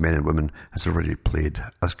numbers of men and women has already played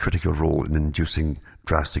a critical role in inducing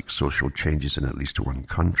drastic social changes in at least one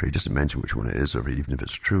country. It doesn't mention which one it is, or even if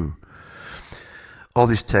it's true. All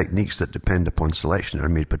these techniques that depend upon selection are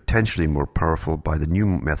made potentially more powerful by the new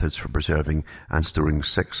methods for preserving and storing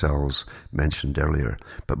sex cells mentioned earlier,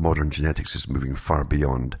 but modern genetics is moving far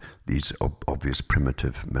beyond these obvious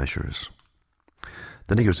primitive measures.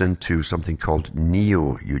 Then he goes into something called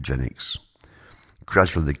neo-eugenics.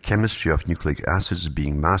 Gradually, the chemistry of nucleic acids is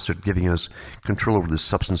being mastered, giving us control over the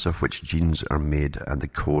substance of which genes are made and the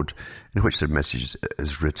code in which their message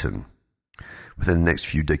is written. Within the next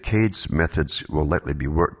few decades, methods will likely be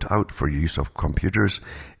worked out for use of computers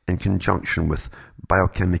in conjunction with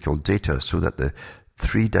biochemical data so that the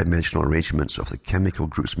three-dimensional arrangements of the chemical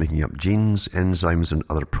groups making up genes, enzymes, and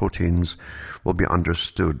other proteins will be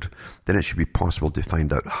understood, then it should be possible to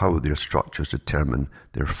find out how their structures determine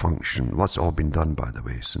their function. Well, that's all been done, by the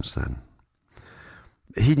way, since then.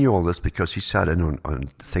 He knew all this because he sat in on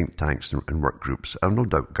think tanks and work groups, and no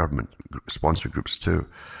doubt government-sponsored groups too,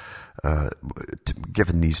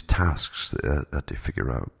 given these tasks that they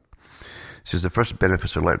figure out. He says the first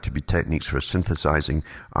benefits are likely to be techniques for synthesizing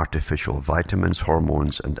artificial vitamins,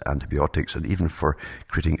 hormones, and antibiotics, and even for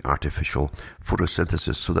creating artificial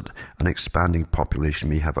photosynthesis so that an expanding population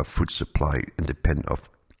may have a food supply independent of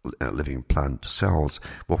living plant cells.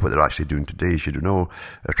 Well, what they're actually doing today, as you know,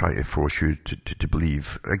 they're trying to force you to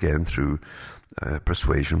believe, again, through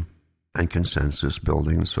persuasion and consensus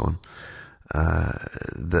building and so on,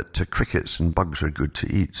 that crickets and bugs are good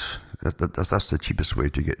to eat. That's the cheapest way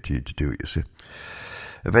to get to do it, you see.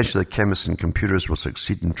 Eventually, chemists and computers will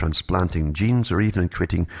succeed in transplanting genes or even in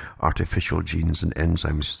creating artificial genes and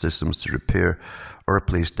enzyme systems to repair or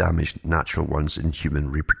replace damaged natural ones in human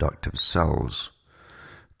reproductive cells.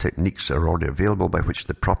 Techniques are already available by which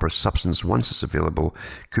the proper substance, once it's available,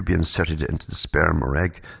 could be inserted into the sperm or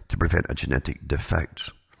egg to prevent a genetic defect.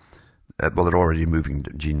 Well, they're already moving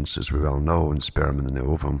genes, as we well know, in sperm and in the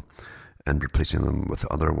ovum, and replacing them with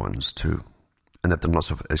other ones too. And they've done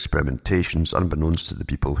lots of experimentations, unbeknownst to the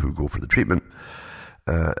people who go for the treatment,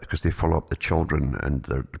 because they follow up the children and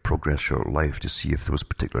their progress throughout life to see if those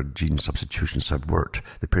particular gene substitutions have worked.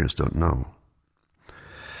 The parents don't know.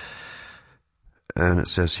 And it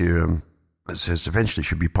says here, eventually it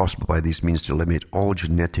should be possible by these means to eliminate all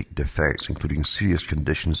genetic defects, including serious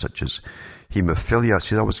conditions such as hemophilia.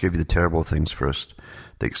 See, I always give you the terrible things first.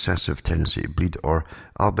 The excessive tendency to bleed, or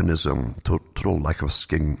albinism, total lack of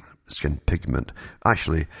skin pigment.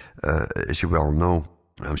 Actually, as you well know,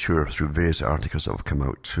 I'm sure through various articles that have come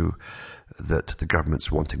out too, that the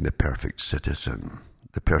government's wanting the perfect citizen,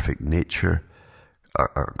 the perfect nature,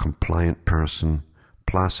 a compliant person,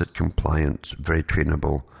 placid, compliant, very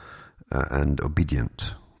trainable, and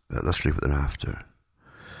obedient. That's really what they're after.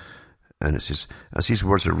 And it says, as these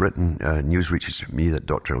words are written, news reaches me that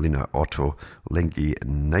Dr. Lena Otto Lengi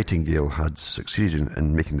Nightingale had succeeded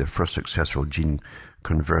in making the first successful gene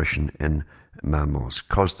conversion in mammals,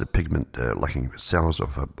 caused the pigment-lacking cells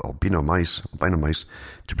of albino mice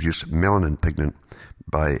to produce melanin pigment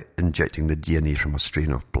by injecting the DNA from a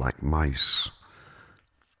strain of black mice.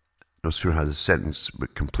 No sooner has the sentence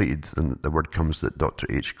completed than the word comes that Dr.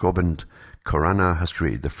 H. Gobind Khorana has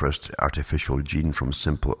created the first artificial gene from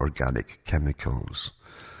simple organic chemicals.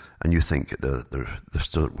 And you think they're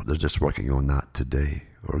just working on that today,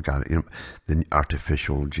 organic, the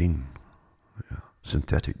artificial gene,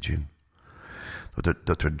 synthetic gene.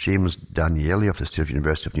 Dr. James Danieli of the State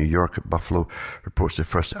University of New York at Buffalo reports the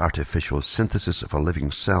first artificial synthesis of a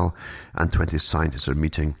living cell, and 20 scientists are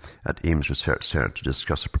meeting at Ames Research Center to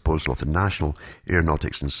discuss a proposal of the National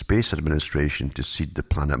Aeronautics and Space Administration to seed the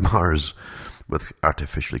planet Mars with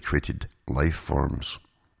artificially created life forms.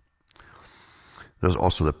 There's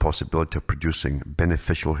also the possibility of producing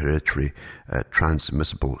beneficial hereditary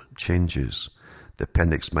transmissible changes. The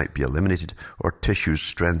appendix might be eliminated or tissues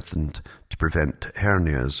strengthened to prevent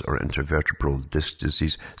hernias or intervertebral disc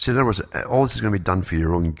disease. So in other words, all this is going to be done for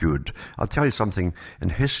your own good. I'll tell you something, in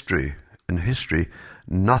history,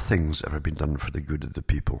 nothing's ever been done for the good of the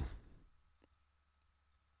people.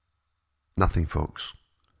 Nothing, folks.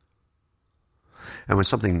 And when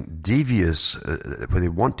something devious, when they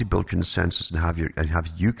want to build consensus and have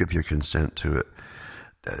you give your consent to it,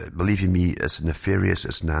 believe you me, it's nefarious,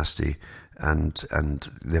 it's nasty, and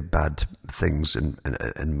they're bad things in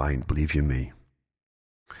mind, believe you me.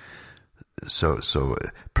 So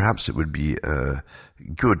perhaps it would be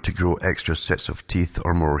good to grow extra sets of teeth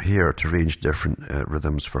or more hair to arrange different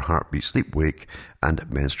rhythms for heartbeat, sleep, wake, and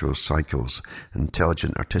menstrual cycles.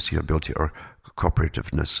 Intelligent artistic ability or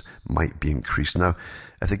cooperativeness might be increased. Now,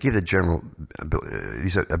 if they give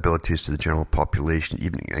these abilities to the general population,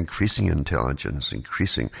 even increasing intelligence,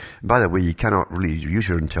 by the way, you cannot really use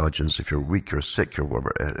your intelligence if you're weak or sick or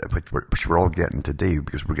whatever, which we're all getting today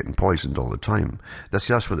because we're getting poisoned all the time. That's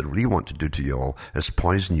what they really want to do to you all, is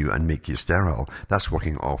poison you and make you sterile. That's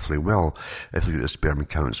working awfully well. If you look at the sperm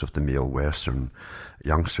counts of the male Western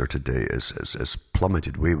youngster today, is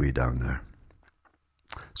plummeted way down there.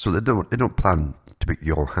 So they don't plan to make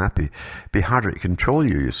you all happy. It'd be harder to control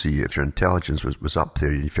you, you see, if your intelligence was up there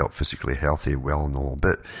and you felt physically healthy, well and all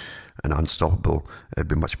bit, and unstoppable. It'd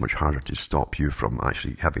be much harder to stop you from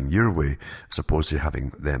actually having your way, as opposed to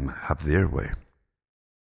having them have their way.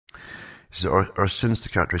 He says, or since the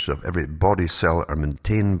characteristics of every body cell are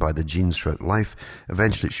maintained by the genes throughout life,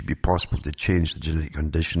 eventually it should be possible to change the genetic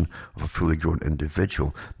condition of a fully grown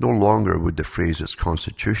individual. No longer would the phrase "it's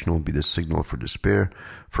constitutional" be the signal for despair,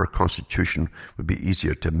 for a constitution would be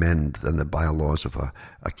easier to mend than the bylaws of a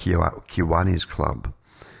Kiwanis club.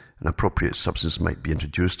 An appropriate substance might be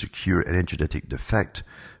introduced to cure any genetic defect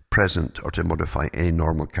present or to modify any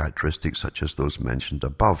normal characteristics such as those mentioned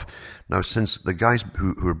above. Now, since the guys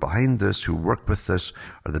who are behind this, who work with this,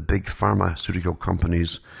 are the big pharmaceutical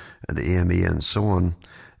companies, the AMA and so on,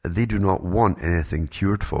 they do not want anything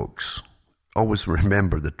cured, folks. Always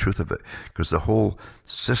remember the truth of it, because the whole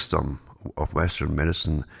system of Western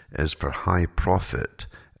medicine is for high profit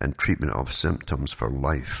and treatment of symptoms for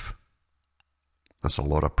life. That's a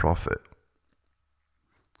lot of profit.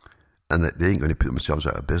 And they ain't going to put themselves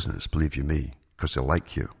out of business, believe you me, because they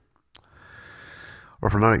like you. Or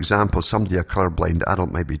for another example, someday a colorblind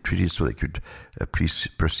adult might be treated so they could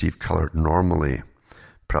perceive color normally.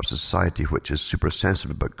 Perhaps a society which is super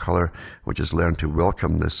sensitive about color, which has learned to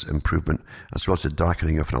welcome this improvement, as well as the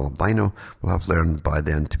darkening of an albino, will have learned by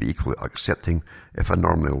then to be equally accepting if a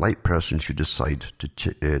normally light person should decide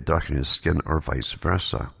to darken his skin or vice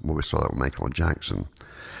versa. Well, we saw that with Michael Jackson.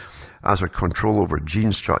 As our control over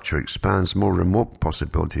gene structure expands, more remote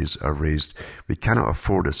possibilities are raised. We cannot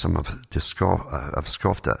afford, as some have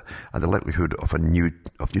scoffed at the likelihood of new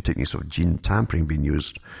techniques of gene tampering being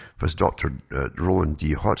used. For as Dr. Roland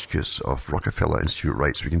D. Hotchkiss of Rockefeller Institute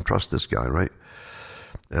writes, we can trust this guy, right?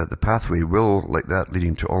 The pathway will, like that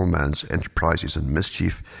leading to all man's enterprises and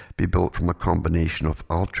mischief, be built from a combination of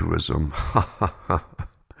altruism,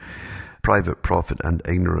 private profit and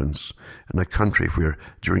ignorance. In a country where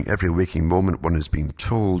during every waking moment one is being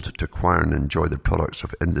told to acquire and enjoy the products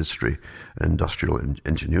of industry and industrial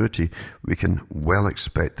ingenuity, we can well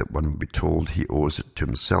expect that one will be told he owes it to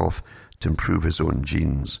himself to improve his own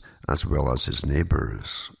genes as well as his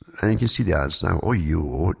neighbours. And you can see the ads now, oh, you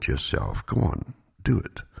owe it to yourself. Go on, do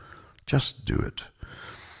it. Just do it.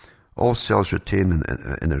 All cells retain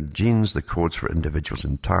in their genes the codes for individuals'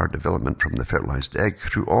 entire development from the fertilized egg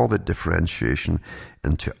through all the differentiation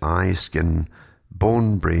into eye, skin,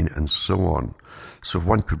 bone, brain, and so on. So if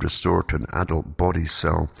one could restore to an adult body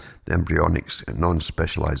cell the embryonic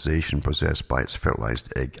non-specialization possessed by its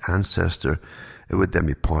fertilized egg ancestor, it would then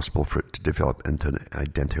be possible for it to develop into an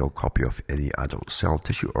identical copy of any adult cell,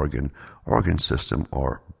 tissue, organ system,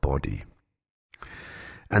 or body.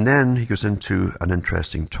 And then he goes into an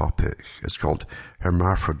interesting topic. It's called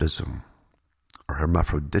hermaphroditism, or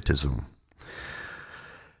hermaphroditism.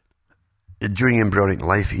 During embryonic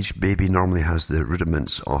life, each baby normally has the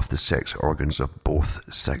rudiments of the sex organs of both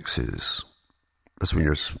sexes. That's when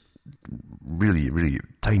you're really, really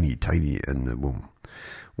tiny in the womb.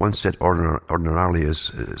 One set ordinarily is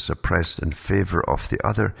suppressed in favor of the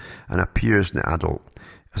other and appears in the adult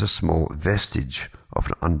as a small vestige of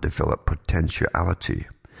an undeveloped potentiality.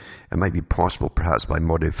 It might be possible, perhaps by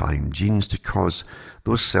modifying genes, to cause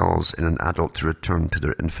those cells in an adult to return to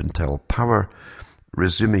their infantile power,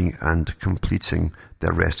 resuming and completing the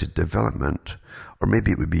arrested development. Or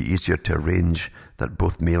maybe it would be easier to arrange that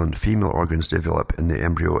both male and female organs develop in the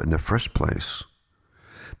embryo in the first place.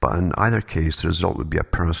 But in either case, the result would be a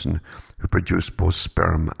person who produced both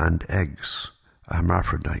sperm and eggs, a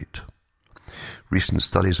hermaphrodite. Recent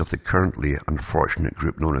studies of the currently unfortunate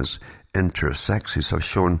group known as intersexes have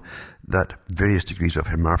shown that various degrees of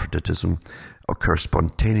hermaphroditism occur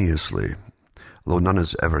spontaneously, though none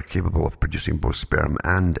is ever capable of producing both sperm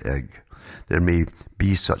and egg. There may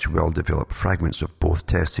be such well-developed fragments of both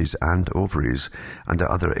testes and ovaries and the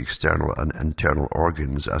other external and internal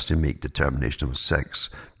organs as to make determination of sex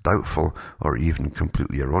doubtful or even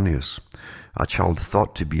completely erroneous. A child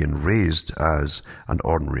thought to be raised as an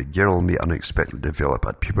ordinary girl may unexpectedly develop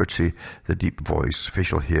at puberty the deep voice,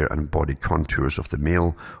 facial hair and body contours of the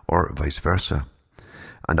male, or vice versa.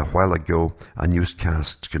 And a while ago, a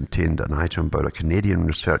newscast contained an item about a Canadian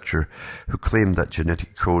researcher who claimed that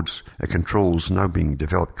genetic codes and controls now being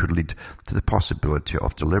developed could lead to the possibility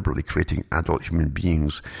of deliberately creating adult human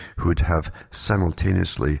beings who would have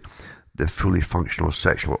simultaneously the fully functional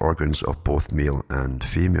sexual organs of both male and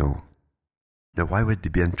female. Now, why would they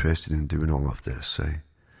be interested in doing all of this, eh?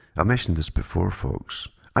 I mentioned this before, folks.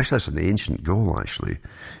 Actually, that's an ancient goal, actually,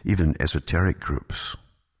 even in esoteric groups.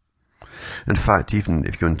 In fact, even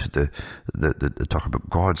if you go into the talk about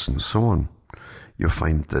gods and so on, you'll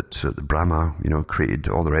find that Brahma, created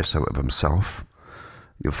all the rest out of himself.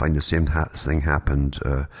 You'll find the same thing happened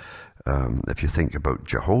if you think about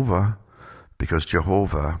Jehovah, because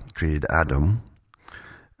Jehovah created Adam,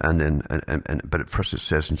 But at first it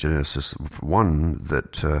says in Genesis 1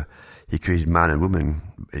 that he created man and woman.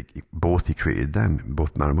 He created them,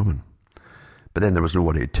 both man and woman. But then there was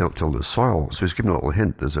nobody to till the soil. So he's giving a little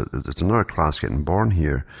hint. There's another class getting born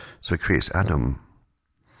here. So he creates Adam.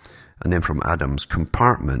 And then from Adam's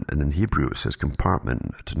compartment, and in Hebrew it says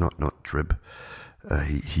compartment, not rib.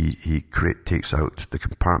 He takes out the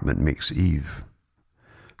compartment, makes Eve.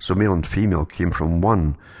 So male and female came from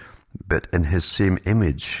one, but in his same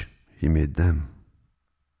image, he made them.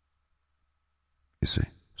 You see?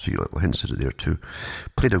 So you little hints at it there too.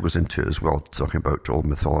 Plato goes into it as well, talking about old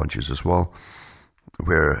mythologies as well,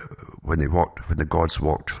 where when the gods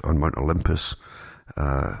walked on Mount Olympus,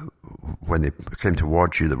 when they came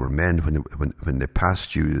towards you, they were men. When they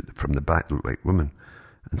passed you from the back, they looked like women,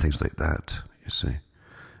 and things like that. You see,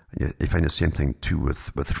 and you find the same thing too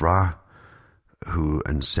with Ra, who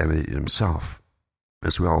inseminated himself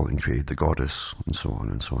as well and created the goddess, and so on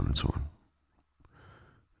and so on and so on.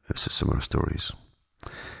 It's similar stories.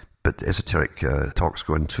 But esoteric talks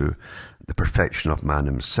go into the perfection of man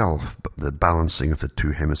himself, but the balancing of the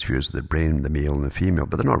two hemispheres of the brain, the male and the female.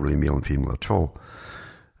 But they're not really male and female at all.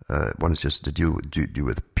 One is just to deal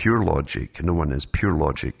with pure logic, and no one is pure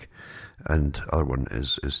logic, and the other one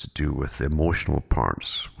is to do with the emotional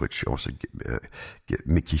parts, which also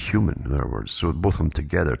make you human, in other words. So both of them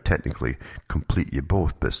together technically complete you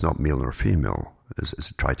both, but it's not male or female. Is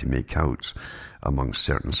to try to make out among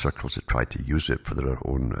certain circles that try to use it for their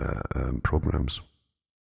own programs.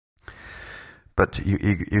 But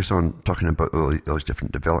he goes on talking about all those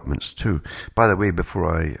different developments too. By the way,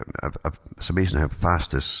 before it's amazing how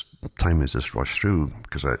fast this time has just rushed through,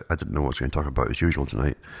 because I didn't know what I was going to talk about as usual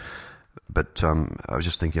tonight. But I was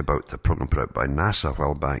just thinking about the program put out by NASA a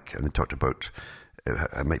while back, and they talked about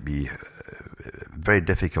it might be very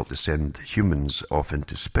difficult to send humans off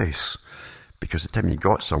into space, because the time you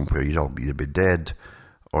got somewhere, you'd all either be dead,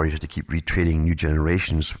 or you'd have to keep retraining new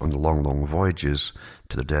generations on the long, long voyages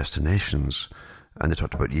to their destinations. And they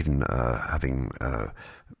talked about even having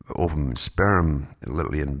ovum and sperm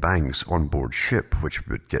literally in banks on board ship, which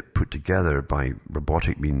would get put together by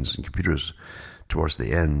robotic means and computers towards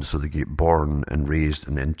the end, so they get born and raised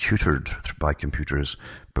and then tutored by computers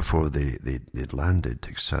before they'd landed,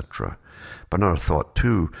 etc. But another thought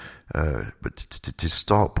too, but to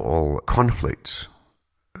stop all conflict,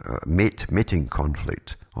 mating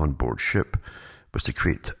conflict on board ship, was to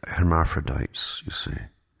create hermaphrodites, you see.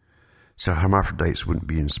 So hermaphrodites wouldn't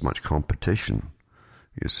be in so much competition,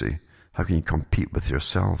 you see. How can you compete with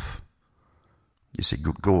yourself? You say,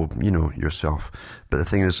 go, yourself. But the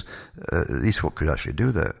thing is, these folk could actually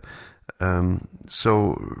do that.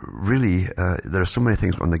 So really, there are so many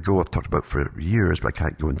things on the go I've talked about for years, but I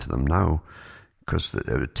can't go into them now, because it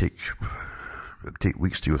would take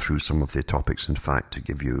weeks to go through some of the topics, in fact, to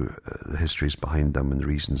give you the histories behind them and the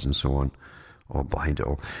reasons and so on, all behind it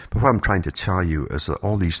all. But what I'm trying to tell you is that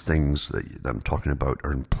all these things that I'm talking about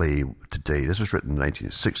are in play today. This was written in the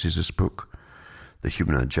 1960s, this book, The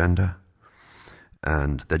Human Agenda.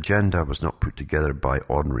 And the agenda was not put together by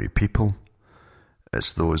ordinary people.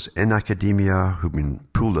 It's those in academia who've been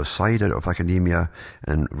pulled aside out of academia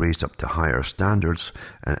and raised up to higher standards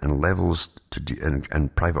and levels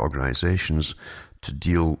and private organizations to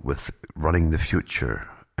deal with running the future.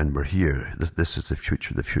 And we're here. This is the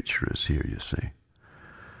future. The future is here, you see.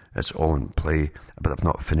 It's all in play, but they've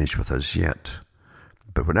not finished with us yet.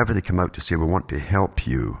 But whenever they come out to say, we want to help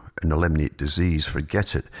you and eliminate disease,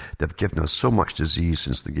 forget it. They've given us so much disease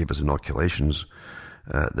since they gave us inoculations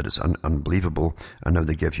that it's unbelievable. And now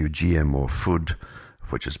they give you GMO food,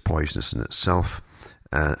 which is poisonous in itself.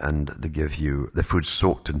 And they give you the food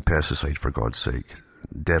soaked in pesticide, for God's sake,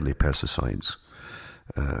 deadly pesticides.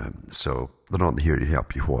 So they're not here to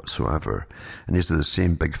help you whatsoever. And these are the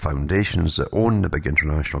same big foundations that own the big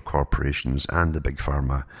international corporations and the big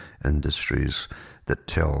pharma industries that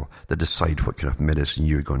decide what kind of medicine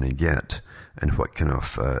you're going to get and what kind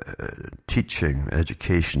of teaching,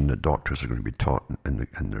 education that doctors are going to be taught in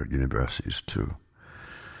their universities too.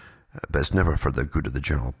 But it's never for the good of the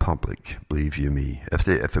general public, believe you me. If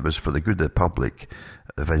it was for the good of the public,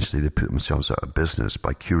 eventually they put themselves out of business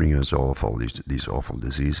by curing us all of all these awful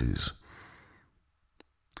diseases.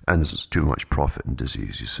 And there's too much profit in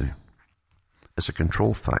disease, you see. It's a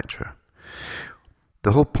control factor.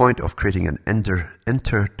 The whole point of creating an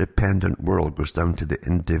interdependent world goes down to the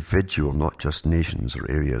individual, not just nations or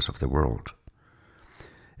areas of the world.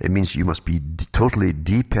 It means you must be totally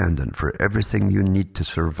dependent for everything you need to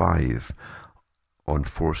survive on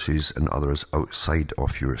forces and others outside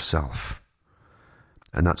of yourself.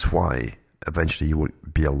 And that's why eventually you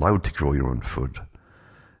won't be allowed to grow your own food.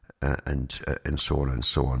 and so on and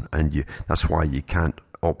so on. And that's why you can't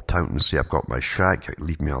opt out and say, I've got my shack,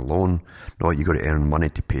 leave me alone. No, you got to earn money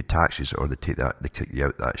to pay taxes, or they kick you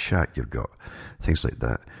out that shack you've got. Things like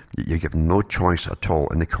that. You're given no choice at all,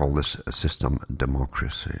 and they call this a system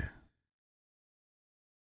democracy.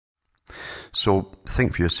 So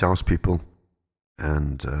think for yourselves, people,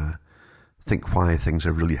 and think why things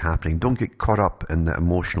are really happening. Don't get caught up in the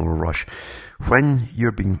emotional rush. When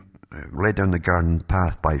you're being led down the garden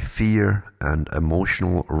path by fear and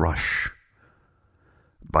emotional rush,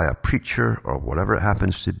 by a preacher or whatever it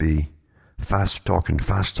happens to be, fast talking,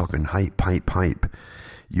 hype,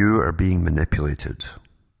 you are being manipulated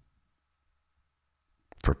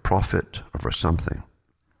for profit or for something.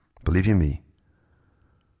 Believe you me,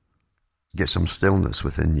 get some stillness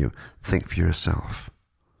within you. Think for yourself,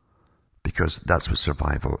 because that's what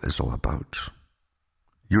survival is all about.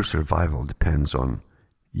 Your survival depends on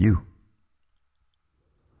you.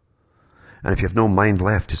 And if you have no mind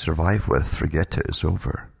left to survive with, forget it, it's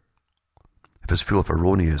over. If it's full of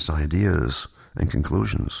erroneous ideas and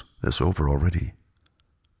conclusions, it's over already.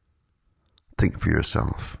 Think for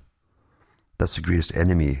yourself. That's the greatest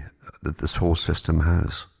enemy that this whole system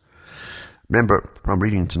has. Remember, what I'm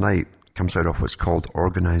reading tonight comes out of what's called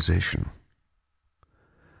organization.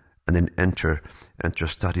 And then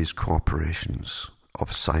inter-studies cooperations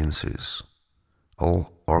of sciences,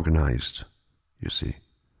 all organized, you see.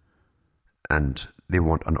 And they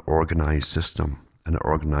want an organized system, an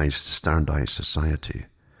organized, standardized society.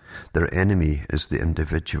 Their enemy is the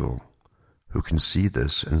individual who can see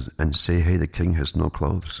this and say, hey, the king has no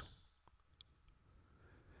clothes.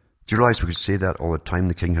 Do you realize we could say that all the time,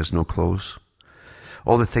 the king has no clothes?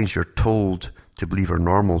 All the things you're told to believe are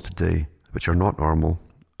normal today, which are not normal,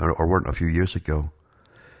 or weren't a few years ago.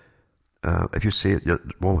 If you say it,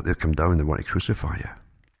 well, they'll come down and they want to crucify you.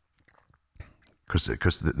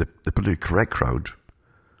 Because the politically correct crowd,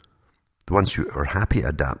 the ones who are happy to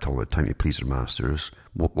adapt all the time to please their masters,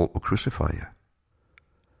 will crucify you.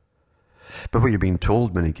 But what you're being told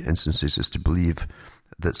in many instances is to believe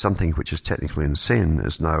that something which is technically insane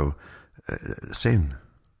is now sane,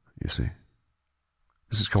 you see.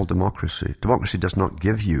 This is called democracy. Democracy does not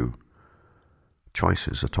give you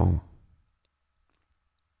choices at all.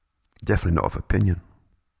 Definitely not of opinion.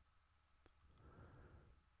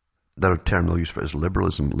 That a term they'll use for it is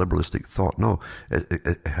liberalism, liberalistic thought. No,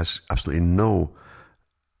 it has absolutely no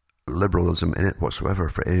liberalism in it whatsoever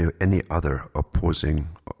for any other opposing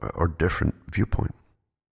or different viewpoint.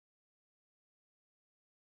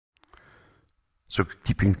 So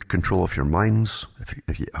keeping control of your minds,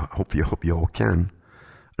 I hope you all can.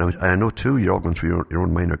 And I know too, you're all going through your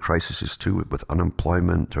own minor crises too, with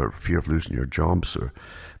unemployment or fear of losing your jobs or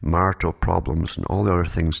marital problems and all the other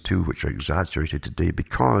things too, which are exaggerated today,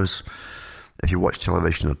 because if you watch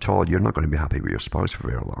television at all, you're not going to be happy with your spouse for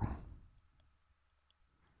very long.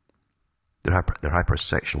 They're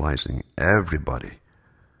hypersexualizing everybody,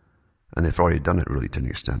 and they've already done it really to an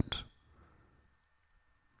extent.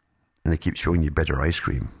 And they keep showing you better ice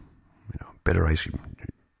cream, better ice cream.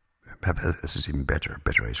 This is even better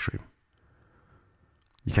ice cream.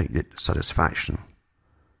 You can't get satisfaction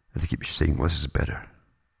if they keep saying, well, this is better,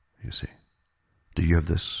 you see. Do you have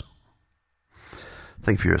this?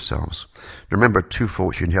 Think for yourselves. Remember, two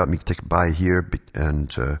folks you can help me take by here and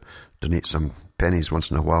donate some pennies once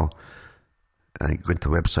in a while. And go into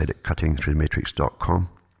the website at cuttingthroughthematrix.com.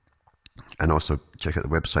 And also check out the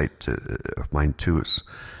website of mine too. It's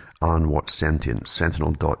Alan Watts Sentient,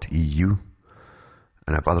 sentinel.eu.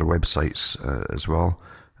 And I have other websites as well,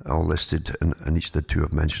 all listed in each of the two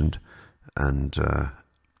I've mentioned. And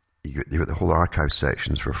you've got the whole archive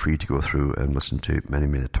sections for free to go through and listen to many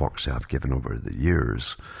of the talks I've given over the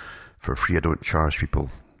years. For free, I don't charge people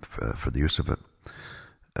for the use of it.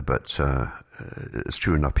 But it's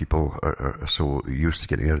true enough, people are so used to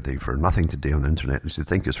getting everything for nothing today on the internet. At least they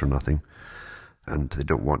think it's for nothing. And they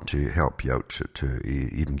don't want to help you out to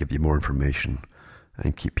even give you more information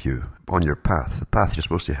and keep you on your path, the path you're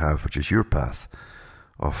supposed to have, which is your path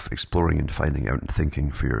of exploring and finding out and thinking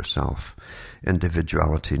for yourself.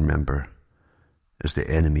 Individuality, remember, is the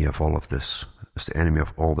enemy of all of this. It's the enemy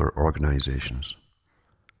of all their organizations.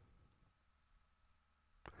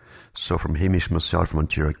 So from Hamish myself from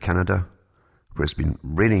Ontario, Canada, where it's been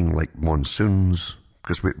raining like monsoons,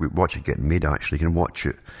 because we watch it getting made actually. You can watch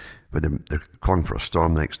it when they're calling for a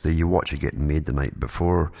storm the next day. You watch it getting made the night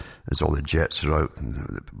before as all the jets are out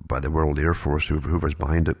by the World Air Force, whoever's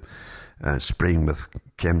behind it, spraying with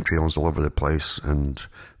chemtrails all over the place and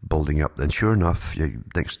building up. And sure enough,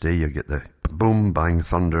 next day you get the boom, bang,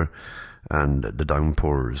 thunder and the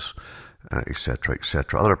downpours. etc.,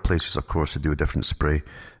 etc. Other places, of course, they do a different spray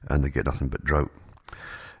and they get nothing but drought.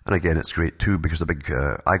 And again, it's great too because the big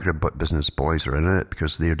agribusiness boys are in it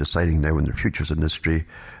because they're deciding now in their futures industry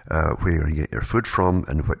where you're going to get your food from,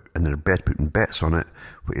 and they're putting bets on it,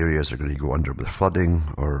 what areas are going to go under with flooding,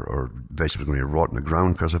 or vegetables are going to rot in the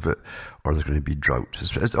ground because of it, or there's going to be drought.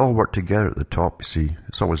 It's all worked together at the top, you see.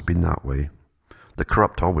 It's always been that way. The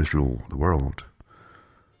corrupt always rule the world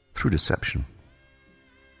through deception.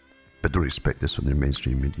 But don't expect this on the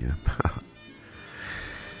mainstream media.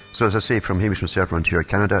 So as I say, from Hamish from Surf Frontier,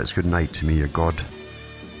 Canada, it's good night to me, your God,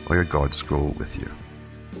 or your gods go with you.